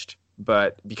established.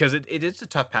 But because it is a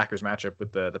tough Packers matchup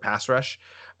with the pass rush,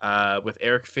 with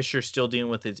Eric Fisher still dealing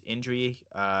with his injury,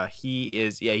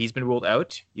 he's been ruled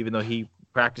out, even though he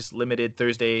practiced limited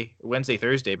Wednesday,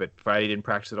 Thursday, but Friday didn't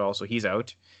practice at all, so he's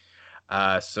out.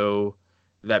 So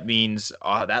that means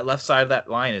that left side of that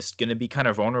line is going to be kind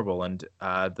of vulnerable. And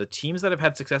the teams that have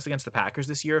had success against the Packers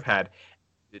this year have had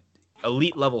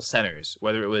elite level centers,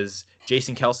 whether it was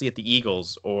Jason Kelce at the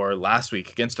Eagles or last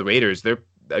week against the Raiders.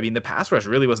 The pass rush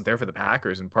really wasn't there for the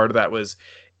Packers. And part of that was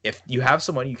if you have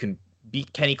someone you can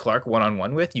beat Kenny Clark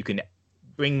one-on-one with, you can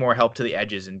bring more help to the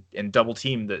edges and double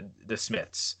team the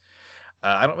Smiths.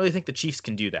 I don't really think the Chiefs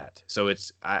can do that. So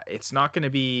it's not going to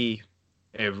be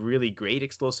a really great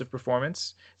explosive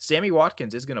performance. Sammy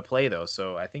Watkins is going to play, though,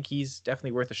 so I think he's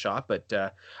definitely worth a shot. But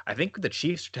I think the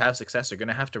Chiefs, to have success, are going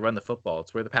to have to run the football.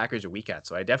 It's where the Packers are weak at.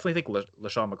 So I definitely think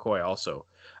LaShawn McCoy also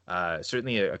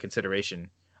certainly a consideration.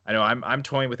 I know I'm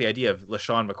toying with the idea of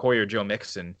LaShawn McCoy or Joe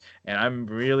Mixon, and I'm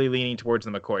really leaning towards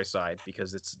the McCoy side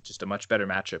because it's just a much better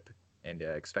matchup, and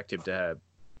expect him to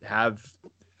have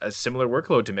a similar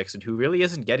workload to Mixon, who really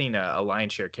isn't getting a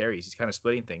lion's share carries. He's kind of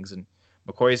splitting things, and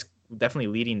McCoy's definitely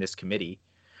leading this committee.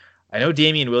 I know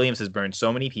Damian Williams has burned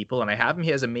so many people, and I have him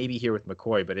as a maybe here with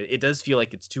McCoy, but it does feel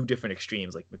like it's two different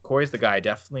extremes. Like McCoy's the guy I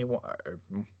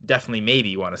definitely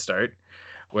maybe want to start,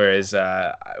 whereas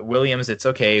Williams, it's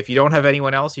okay if you don't have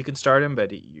anyone else, you can start him,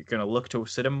 but you're going to look to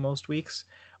sit him most weeks.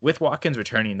 With Watkins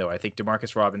returning, though, I think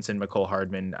Demarcus Robinson, Mecole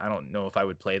Hardman, I don't know if I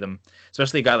would play them,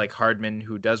 especially a guy like Hardman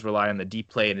who does rely on the deep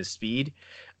play and his speed.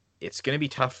 It's going to be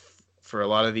tough for a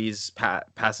lot of these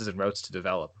passes and routes to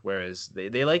develop, whereas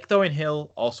they like throwing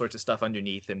Hill all sorts of stuff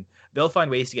underneath, and they'll find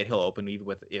ways to get Hill open even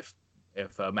with if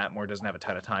Matt Moore doesn't have a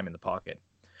ton of time in the pocket.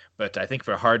 But I think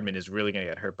for Hardman is really going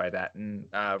to get hurt by that, and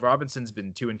Robinson's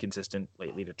been too inconsistent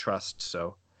lately to trust.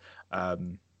 So, So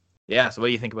what do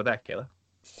you think about that, Kayla?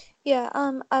 Yeah,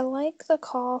 I like the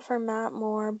call for Matt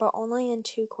Moore, but only in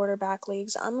 2 quarterback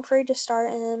leagues. I'm afraid to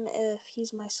start him if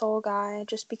he's my sole guy,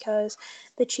 just because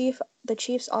the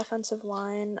Chiefs' offensive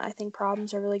line, I think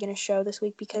problems are really going to show this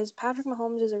week because Patrick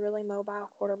Mahomes is a really mobile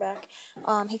quarterback.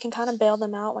 He can kind of bail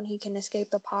them out when he can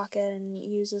escape the pocket and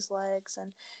use his legs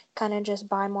and kind of just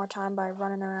buy more time by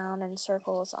running around in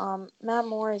circles. Matt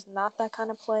Moore is not that kind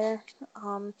of player.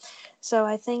 So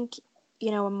I think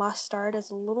a must start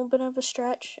is a little bit of a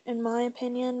stretch, in my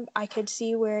opinion. I could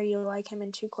see where you like him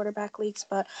in 2 quarterback leagues,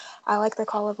 but I like the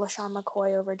call of LaShawn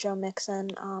McCoy over Joe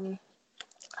Mixon.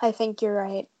 I think you're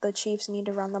right. The Chiefs need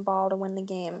to run the ball to win the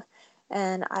game,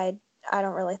 and I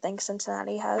don't really think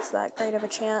Cincinnati has that great of a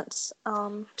chance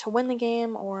to win the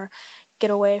game or get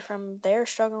away from their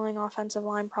struggling offensive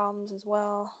line problems as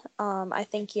well. I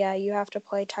think, you have to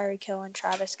play Tyreek Hill and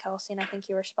Travis Kelce, and I think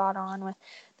you were spot on with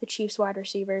the Chiefs wide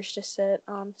receivers to sit.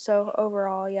 So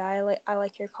overall, I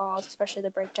like your calls, especially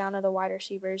the breakdown of the wide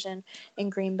receivers in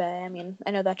Green Bay. I mean, I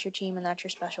know that's your team and that's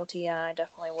your specialty, and I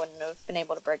definitely wouldn't have been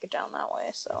able to break it down that way.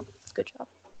 So good job.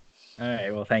 All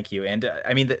right, well, thank you. And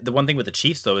I mean, the one thing with the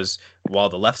Chiefs, though, is while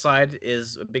the left side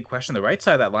is a big question, the right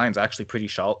side of that line is actually pretty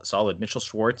solid. Mitchell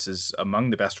Schwartz is among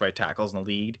the best right tackles in the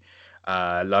league.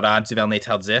 Laurent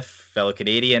Duvernay-Tardif, fellow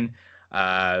Canadian,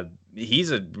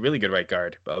 he's a really good right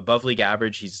guard, above league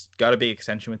average. He's got a big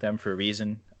extension with them for a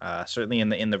reason. Certainly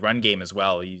in the run game as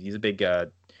well. He's a big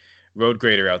road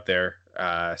grader out there.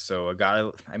 So a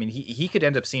guy, I mean, he could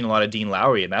end up seeing a lot of Dean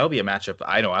Lowry, and that'll be a matchup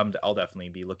I know I'll definitely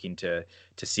be looking to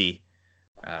see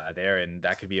there, and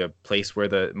that could be a place where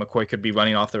the McCoy could be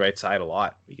running off the right side a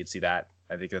lot. We could see that.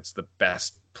 I think that's the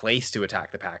best place to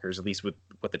attack the Packers, at least with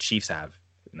what the Chiefs have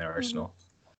in their arsenal.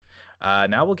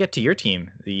 Now we'll get to your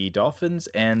team, the Dolphins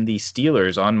and the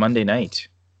Steelers on Monday night.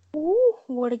 Ooh,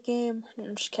 what a game.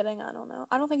 I'm just kidding. I don't know.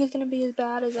 I don't think it's going to be as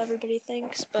bad as everybody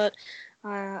thinks, but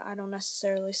I don't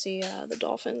necessarily see the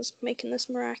Dolphins making this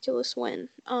miraculous win.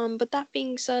 But that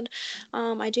being said,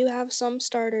 I do have some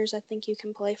starters I think you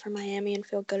can play for Miami and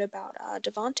feel good about.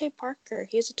 Devontae Parker,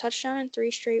 he has a touchdown in 3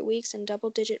 straight weeks and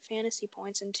double-digit fantasy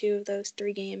points in 2 of those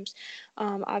 3 games.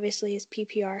 Obviously, his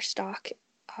PPR stock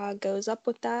goes up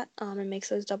with that and makes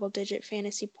those double-digit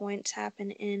fantasy points happen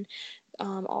in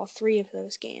all 3 of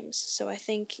those games. So I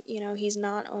think, he's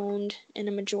not owned in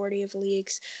a majority of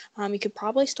leagues. You could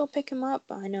probably still pick him up.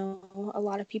 I know a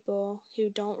lot of people who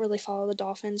don't really follow the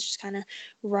Dolphins just kind of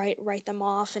write them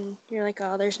off, and you're like,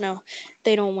 oh,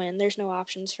 they don't win. There's no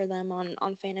options for them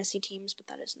on fantasy teams, but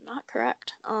that is not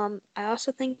correct. I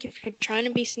also think if you're trying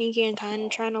to be sneaky and kind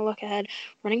of trying to look ahead,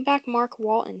 running back Mark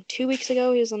Walton, 2 weeks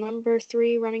ago, he was the number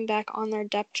 3 running back on their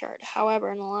depth chart.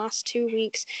 However, in the last 2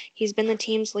 weeks, he's been the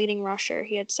team's leading rusher.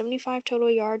 He had 75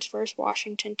 total yards versus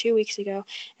Washington 2 weeks ago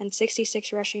and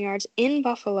 66 rushing yards in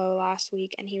Buffalo last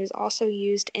week, and he was also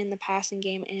used in the passing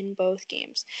game in both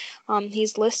games.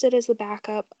 He's listed as the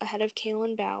backup ahead of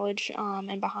Kalen Ballage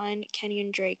and behind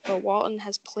Kenyon Drake, but Walton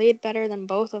has played better than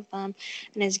both of them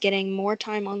and is getting more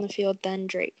time on the field than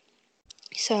Drake.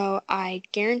 So I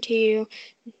guarantee you,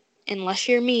 unless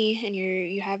you're me and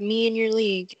you have me in your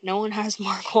league, no one has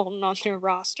Mark Walton on their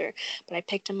roster. But I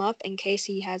picked him up in case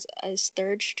he has his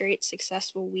 3rd straight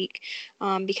successful week.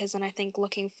 Because then I think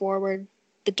looking forward,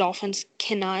 the Dolphins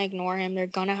cannot ignore him. They're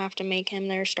going to have to make him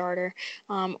their starter.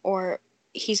 Or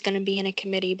he's going to be in a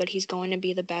committee, but he's going to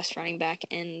be the best running back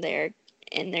in their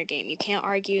game. You can't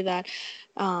argue that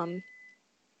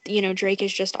Drake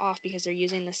is just off because they're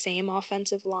using the same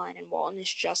offensive line and Walton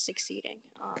is just succeeding.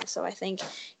 So I think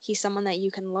he's someone that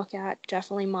you can look at,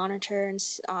 definitely monitor. And,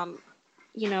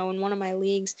 in one of my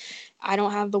leagues, I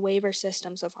don't have the waiver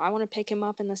system. So if I want to pick him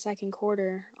up in the 2nd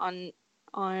quarter on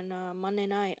Monday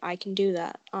night, I can do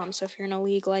that. So if you're in a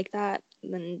league like that,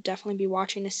 then definitely be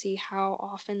watching to see how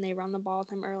often they run the ball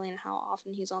with him early and how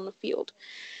often he's on the field.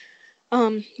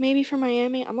 Maybe for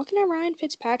Miami, I'm looking at Ryan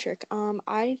Fitzpatrick.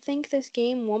 I think this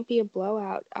game won't be a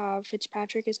blowout.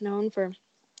 Fitzpatrick is known for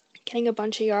getting a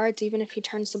bunch of yards, even if he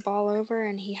turns the ball over,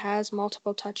 and he has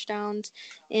multiple touchdowns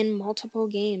in multiple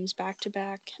games back to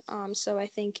back. So I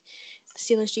think the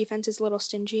Steelers defense is a little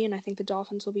stingy, and I think the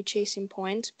Dolphins will be chasing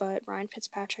points, but Ryan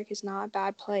Fitzpatrick is not a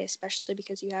bad play, especially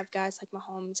because you have guys like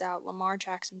Mahomes out, Lamar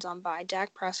Jackson's on bye,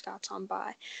 Dak Prescott's on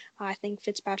bye. I think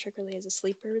Fitzpatrick really is a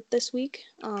sleeper this week,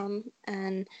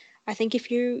 and I think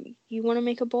if you want to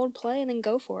make a bold play, then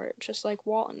go for it, just like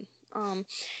Walton.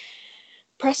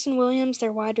 Preston Williams,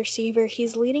 their wide receiver,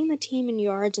 he's leading the team in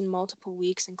yards in multiple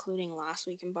weeks, including last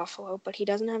week in Buffalo, but he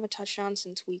doesn't have a touchdown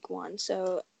since week 1.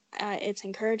 So it's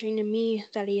encouraging to me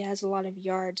that he has a lot of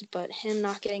yards, but him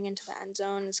not getting into the end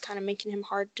zone is kind of making him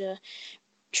hard to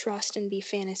trust and be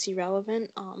fantasy relevant.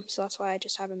 So that's why I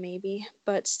just have a maybe.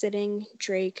 But sitting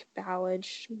Drake,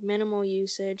 Ballage, minimal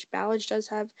usage. Ballage does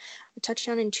have a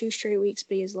touchdown in 2 straight weeks,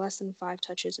 but he has less than 5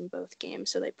 touches in both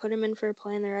games. So they put him in for a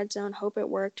play in the red zone. Hope it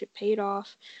worked. It paid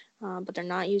off. But they're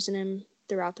not using him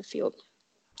throughout the field.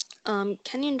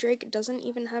 Kenyon Drake doesn't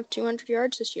even have 200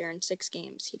 yards this year in 6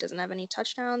 games. He doesn't have any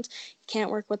touchdowns. He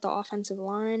can't work with the offensive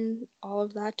line. All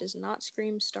of that does not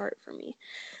scream start for me.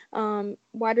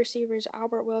 Wide receivers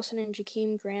Albert Wilson and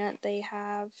Jakeem Grant, they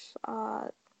have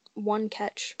 1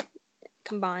 catch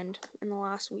combined in the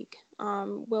last week.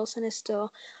 Wilson is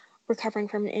still recovering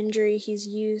from an injury. He's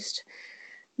used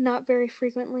not very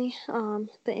frequently,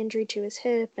 the injury to his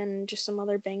hip and just some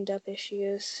other banged up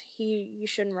issues. You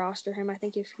shouldn't roster him. I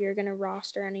think if you're going to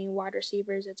roster any wide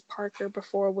receivers, it's Parker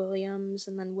before Williams,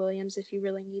 and then Williams if you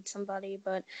really need somebody.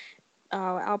 But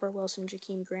Albert Wilson,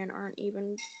 Jakeem Grant aren't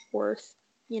even worth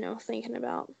thinking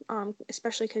about,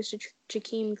 especially because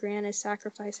Jakeem Grant is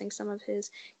sacrificing some of his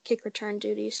kick return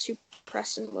duties to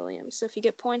Preston Williams. So if you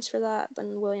get points for that,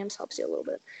 then Williams helps you a little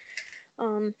bit.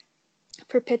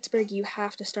 For Pittsburgh, you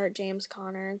have to start James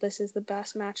Conner. This is the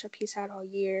best matchup he's had all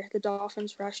year. The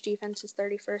Dolphins' rush defense is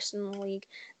 31st in the league.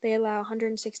 They allow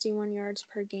 161 yards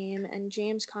per game, and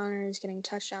James Conner is getting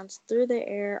touchdowns through the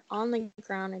air, on the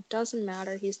ground. It doesn't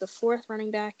matter. He's the 4th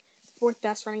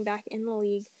best running back in the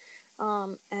league,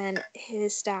 and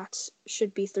his stats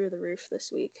should be through the roof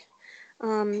this week.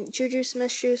 Juju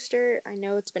Smith-Schuster, I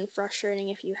know it's been frustrating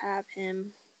if you have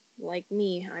him. Like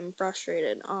me, I'm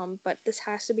frustrated. But this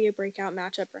has to be a breakout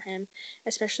matchup for him,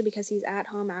 especially because he's at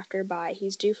home after a bye.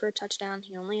 He's due for a touchdown.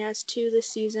 He only has 2 this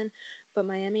season, but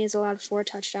Miami has allowed 4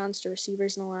 touchdowns to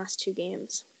receivers in the last 2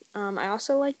 games. I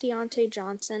also like Deontay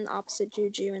Johnson opposite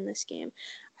Juju in this game.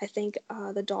 I think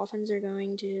the Dolphins are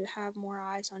going to have more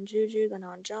eyes on Juju than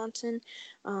on Johnson,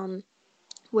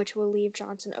 which will leave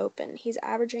Johnson open. He's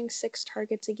averaging 6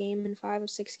 targets a game in 5 of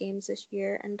 6 games this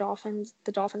year, and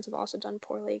the Dolphins have also done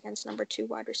poorly against number 2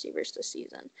 wide receivers this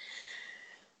season.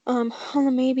 On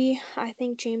the maybe, I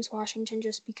think James Washington,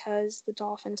 just because the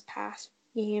Dolphins' pass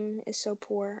game is so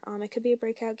poor. It could be a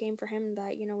breakout game for him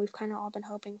that, we've kind of all been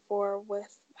hoping for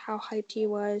with how hyped he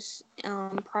was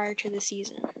prior to the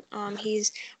season.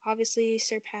 He's obviously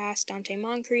surpassed Dante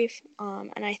Moncrief,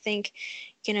 and I think,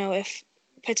 if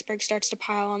Pittsburgh starts to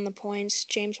pile on the points,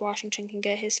 James Washington can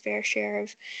get his fair share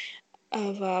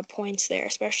of points there,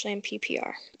 especially in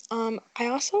PPR. I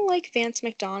also like Vance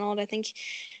McDonald. I think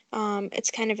it's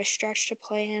kind of a stretch to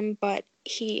play him, but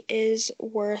he is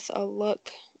worth a look.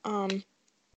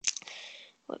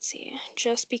 Let's see,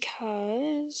 just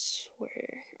because,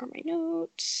 where are my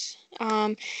notes?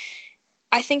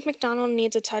 I think McDonald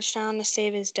needs a touchdown to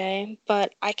save his day,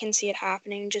 but I can see it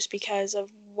happening just because of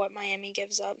what Miami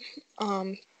gives up,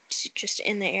 just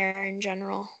in the air in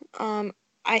general.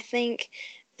 I think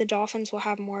the Dolphins will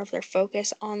have more of their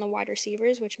focus on the wide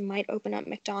receivers, which might open up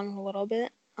McDonald a little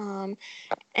bit.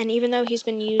 And even though he's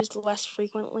been used less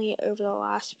frequently over the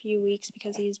last few weeks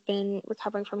because he's been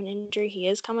recovering from an injury, he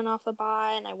is coming off the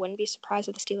bye, and I wouldn't be surprised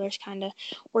if the Steelers kind of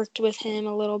worked with him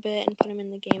a little bit and put him in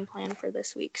the game plan for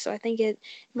this week. So I think it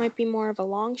might be more of a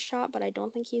long shot, but I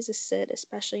don't think he's a sit,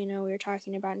 especially, we were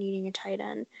talking about needing a tight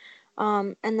end.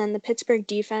 And then the Pittsburgh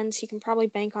defense, you can probably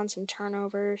bank on some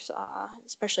turnovers,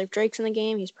 especially if Drake's in the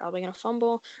game. He's probably going to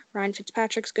fumble. Ryan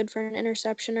Fitzpatrick's good for an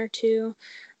interception or 2.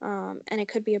 And it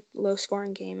could be a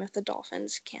low-scoring game if the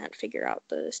Dolphins can't figure out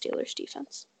the Steelers'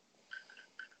 defense.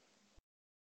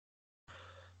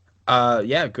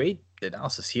 Yeah, great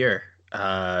analysis here.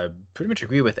 Pretty much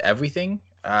agree with everything.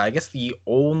 I guess the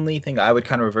only thing I would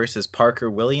kind of reverse is Parker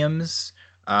Williams.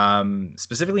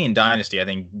 Specifically in Dynasty, I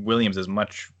think Williams is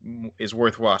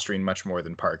worth rostering much more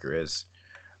than Parker is.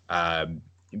 In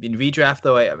redraft,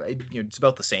 though, it's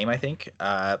about the same, I think.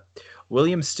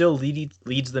 Williams still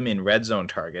leads them in red zone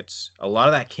targets. A lot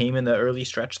of that came in the early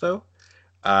stretch, though.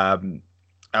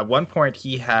 At one point,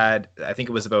 he had, I think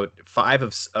it was about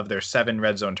 5 of their 7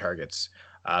 red zone targets.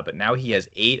 But now he has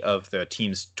 8 of the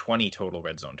team's 20 total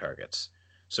red zone targets.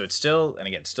 So it's still, and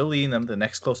again, still leading them. The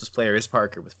next closest player is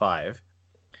Parker with 5.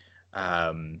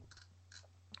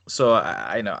 So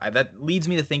I know that leads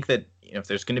me to think that if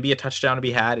there's going to be a touchdown to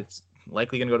be had, it's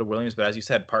likely going to go to Williams. But as you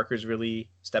said, Parker's really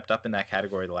stepped up in that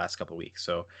category the last couple of weeks.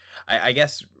 So I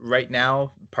guess right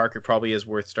now Parker probably is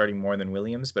worth starting more than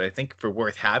Williams. But I think for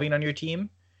worth having on your team,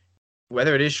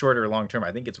 whether it is short or long term,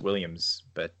 I think it's Williams.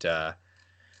 But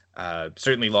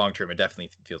certainly long term, it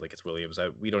definitely feels like it's Williams.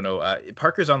 We don't know.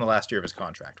 Parker's on the last year of his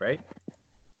contract, right?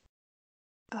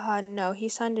 No, he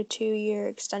signed a 2-year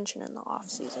extension in the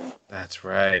offseason. That's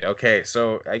right. Okay,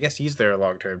 so I guess he's there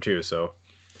long term too. So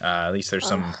at least there's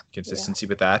some consistency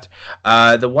with that.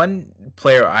 The one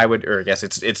player I would, or I guess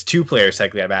it's 2 players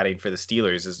technically I'm adding for the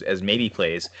Steelers as maybe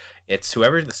plays. It's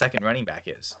whoever the second running back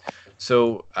is.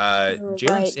 So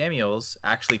Jalen Samuels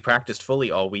actually practiced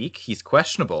fully all week. He's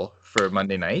questionable for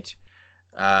Monday night,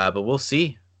 but we'll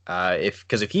see.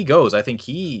 Because if he goes, I think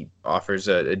he offers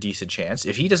a decent chance.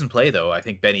 If he doesn't play, though, I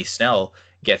think Benny Snell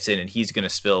gets in and he's going to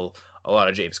spill a lot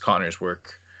of James Conner's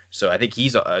work. So I think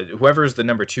he's whoever is the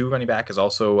number 2 running back is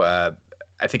also,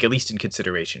 I think, at least in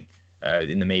consideration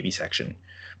in the maybe section.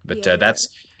 But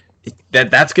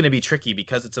that's going to be tricky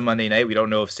because it's a Monday night. We don't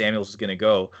know if Samuels is going to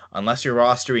go unless you're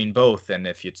rostering both, and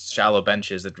if it's shallow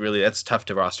benches, that's tough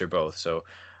to roster both. So.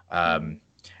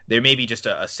 There may be just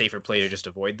a safer play to just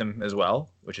avoid them as well,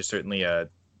 which is certainly I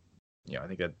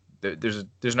think that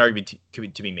there's an argument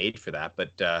to be made for that.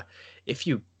 But I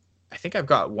think I've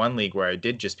got one league where I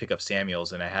did just pick up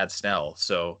Samuels and I had Snell,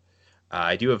 so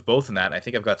I do have both in that. I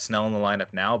think I've got Snell in the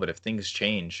lineup now, but if things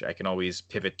change, I can always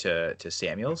pivot to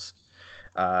Samuels.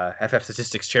 FF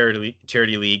Statistics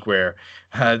charity league where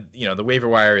the waiver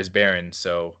wire is barren,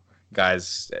 so.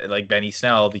 Guys like Benny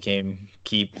Snell became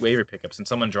key waiver pickups, and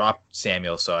someone dropped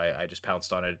Samuel, so I just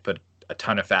pounced on it, put a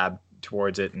ton of fab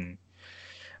towards it, and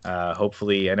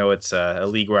hopefully, I know it's a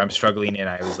league where I'm struggling in.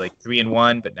 I was like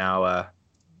 3-1, but now a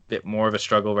bit more of a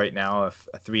struggle right now, a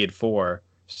 3-4.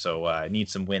 So I need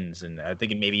some wins, and I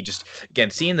think maybe just again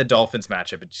seeing the Dolphins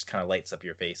matchup, it just kind of lights up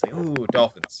your face, like ooh,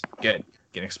 Dolphins, good,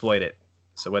 can exploit it.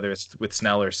 So whether it's with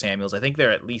Snell or Samuels, I think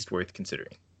they're at least worth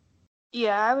considering.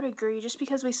 Yeah, I would agree, just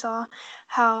because we saw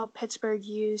how Pittsburgh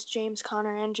used James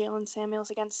Conner and Jalen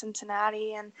Samuels against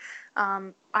Cincinnati, and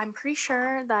I'm pretty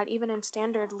sure that even in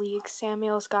standard league,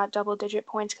 Samuels got double-digit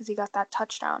points because he got that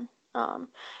touchdown.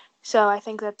 So I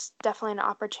think that's definitely an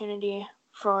opportunity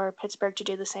for Pittsburgh to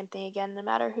do the same thing again, no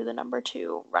matter who the number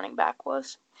 2 running back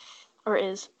was or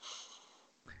is.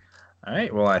 All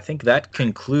right, well, I think that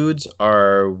concludes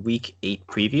our Week 8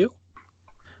 preview.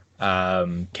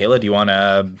 Kayla, do you want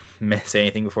to say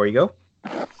anything before you go?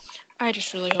 I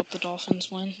just really hope the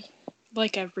Dolphins win.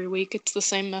 Like every week, it's the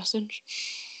same message.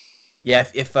 Yeah,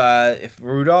 if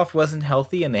Rudolph wasn't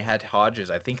healthy and they had Hodges,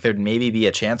 I think there'd maybe be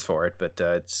a chance for it, but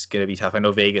it's going to be tough. I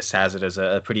know Vegas has it as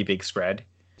a pretty big spread.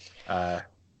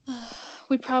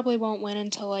 We probably won't win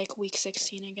until like Week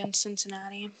 16 against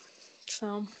Cincinnati.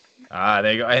 So.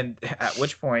 There you go. And at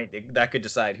which point, that could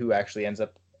decide who actually ends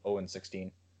up 0-16.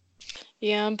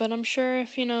 Yeah, but I'm sure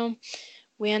if,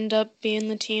 we end up being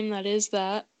the team that is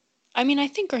that. I mean, I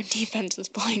think our defense is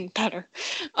playing better.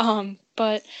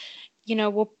 But,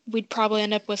 we'd probably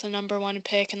end up with a number 1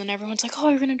 pick, and then everyone's like, oh,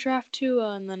 you're going to draft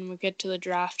Tua. And then we get to the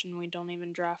draft, and we don't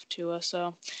even draft Tua.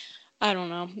 So, I don't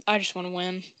know. I just want to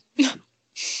win.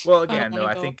 Well, again, though,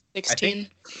 I think 16.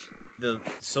 the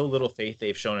so little faith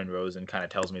they've shown in Rosen kind of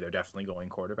tells me they're definitely going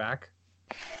quarterback.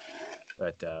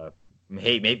 But,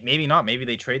 hey, maybe not. Maybe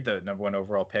they trade the number 1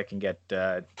 overall pick and get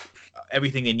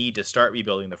everything they need to start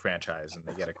rebuilding the franchise, and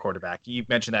they get a quarterback. You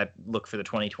mentioned that look for the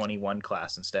 2021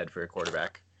 class instead for a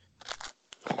quarterback.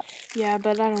 Yeah,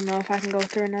 but I don't know if I can go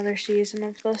through another season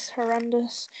of this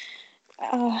horrendous,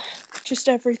 just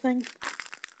everything.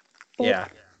 But, yeah,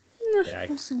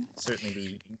 certainly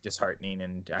be disheartening.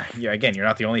 And again, you're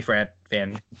not the only fan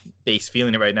base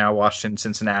feeling it right now. Washington,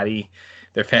 Cincinnati,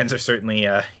 their fans are certainly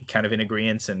kind of in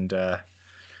agreement. And so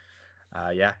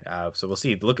we'll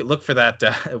see. Look for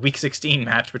that Week 16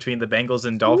 match between the Bengals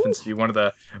and Dolphins to be one of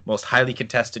the most highly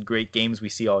contested great games we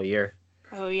see all year.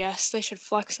 Oh yes, they should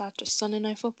flex that to Sunday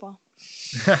Night Football.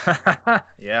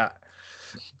 Yeah.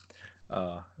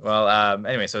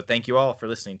 Anyway, so thank you all for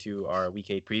listening to our Week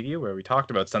 8 preview, where we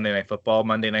talked about Sunday Night Football,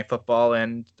 Monday Night Football,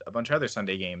 and a bunch of other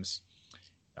Sunday games.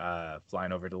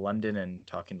 Flying over to London and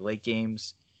talking to late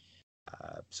games.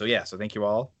 So thank you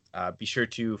all. Be sure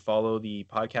to follow the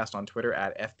podcast on Twitter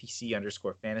at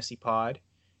FPC_fantasypod.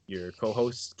 your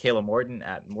co-hosts, Kayla Morton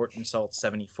at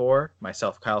MortonSalt74,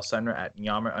 myself, Kyle Sunra at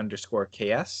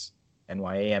Nyama_KS,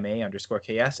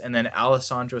 NYAMA_KS, and then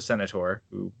Alessandro Senator,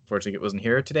 who fortunately wasn't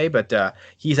here today, but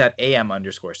he's at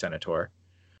AM_Senator.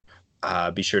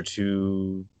 Be sure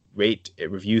to rate,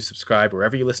 review, subscribe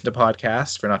wherever you listen to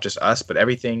podcasts for not just us, but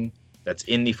everything that's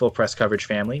in the Full Press Coverage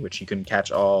family, which you can catch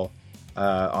all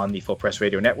on the Full Press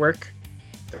Radio Network.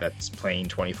 That's playing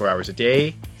 24 hours a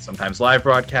day, sometimes live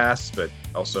broadcasts, but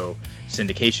also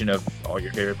syndication of all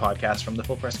your favorite podcasts from the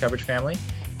Full Press Coverage family.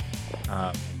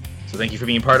 So thank you for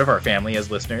being part of our family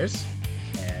as listeners,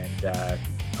 and I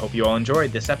hope you all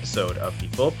enjoyed this episode of the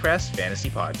Full Press Fantasy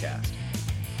Podcast.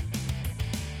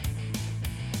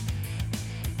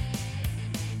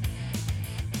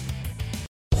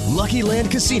 Lucky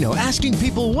Land Casino, asking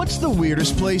people, what's the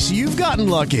weirdest place you've gotten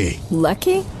lucky?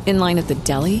 Lucky? In line at the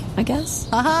deli, I guess?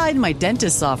 Aha, in my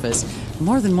dentist's office.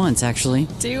 More than once, actually.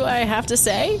 Do I have to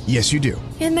say? Yes, you do.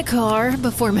 In the car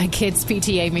before my kids'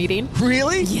 PTA meeting.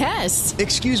 Really? Yes.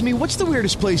 Excuse me, what's the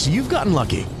weirdest place you've gotten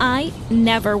lucky? I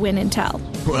never win and tell.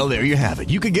 Well, there you have it.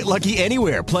 You can get lucky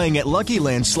anywhere, playing at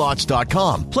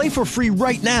LuckyLandSlots.com. Play for free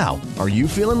right now. Are you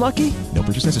feeling lucky? No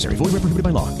purchase necessary. Void where prohibited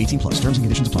by law. 18+. Terms and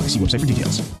conditions apply. See website for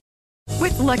details.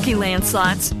 With Lucky Land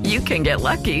Slots, you can get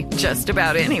lucky just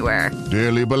about anywhere.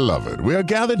 Dearly beloved, we are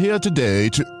gathered here today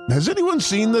to... Has anyone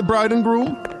seen the bride and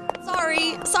groom?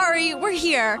 Sorry, we're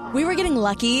here. We were getting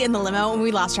lucky in the limo and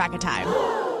we lost track of time.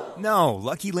 No,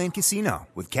 Lucky Land Casino,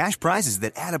 with cash prizes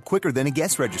that add up quicker than a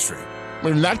guest registry.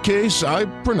 In that case, I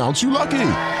pronounce you lucky.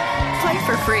 Play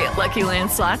for free at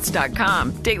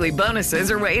LuckyLandSlots.com. Daily bonuses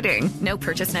are waiting. No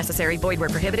purchase necessary. Void where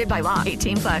prohibited by law.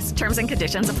 18+. Terms and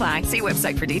conditions apply. See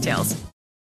website for details.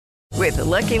 With the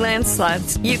Lucky Land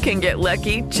Slots, you can get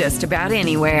lucky just about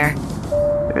anywhere.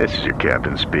 This is your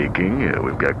captain speaking.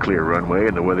 We've got clear runway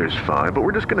and the weather's fine, but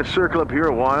we're just going to circle up here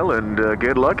a while and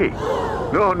get lucky.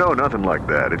 No, nothing like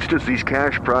that. It's just these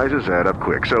cash prizes add up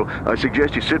quick. So I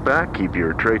suggest you sit back, keep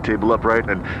your tray table upright,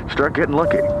 and start getting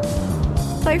lucky.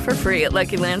 Play for free at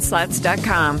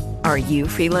LuckyLandSlots.com. Are you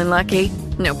feeling lucky?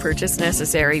 No purchase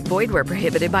necessary. Void where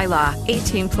prohibited by law.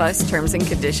 18+ terms and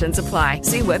conditions apply.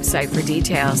 See website for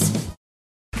details.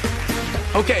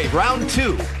 Okay, round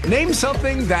two. Name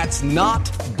something that's not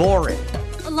boring.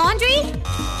 A laundry?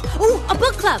 Ooh, a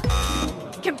book club.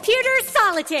 Computer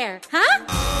solitaire, huh?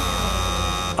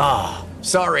 Ah,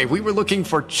 sorry, we were looking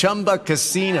for Chumba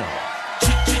Casino.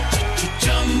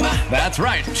 That's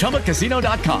right,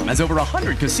 ChumbaCasino.com has over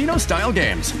 100 casino-style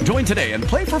games. Join today and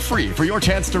play for free for your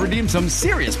chance to redeem some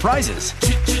serious prizes.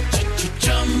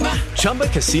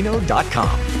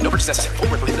 ChumbaCasino.com. No purchase necessary. Void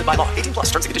where prohibited by law. 18+.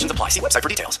 Terms and conditions apply. See website for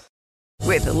details.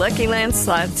 With the Lucky Land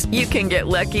Slots, you can get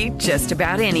lucky just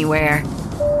about anywhere.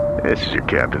 This is your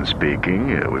captain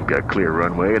speaking. We've got clear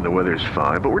runway and the weather's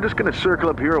fine, but we're just going to circle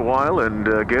up here a while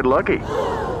and get lucky.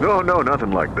 No,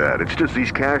 nothing like that. It's just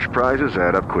these cash prizes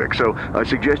add up quick. So I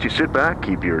suggest you sit back,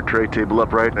 keep your tray table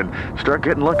upright, and start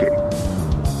getting lucky.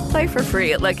 Play for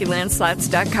free at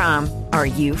LuckyLandSlots.com. Are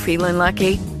you feeling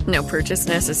lucky? No purchase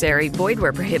necessary. Void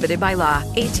where prohibited by law.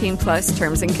 18+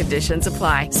 terms and conditions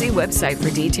apply. See website for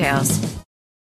details.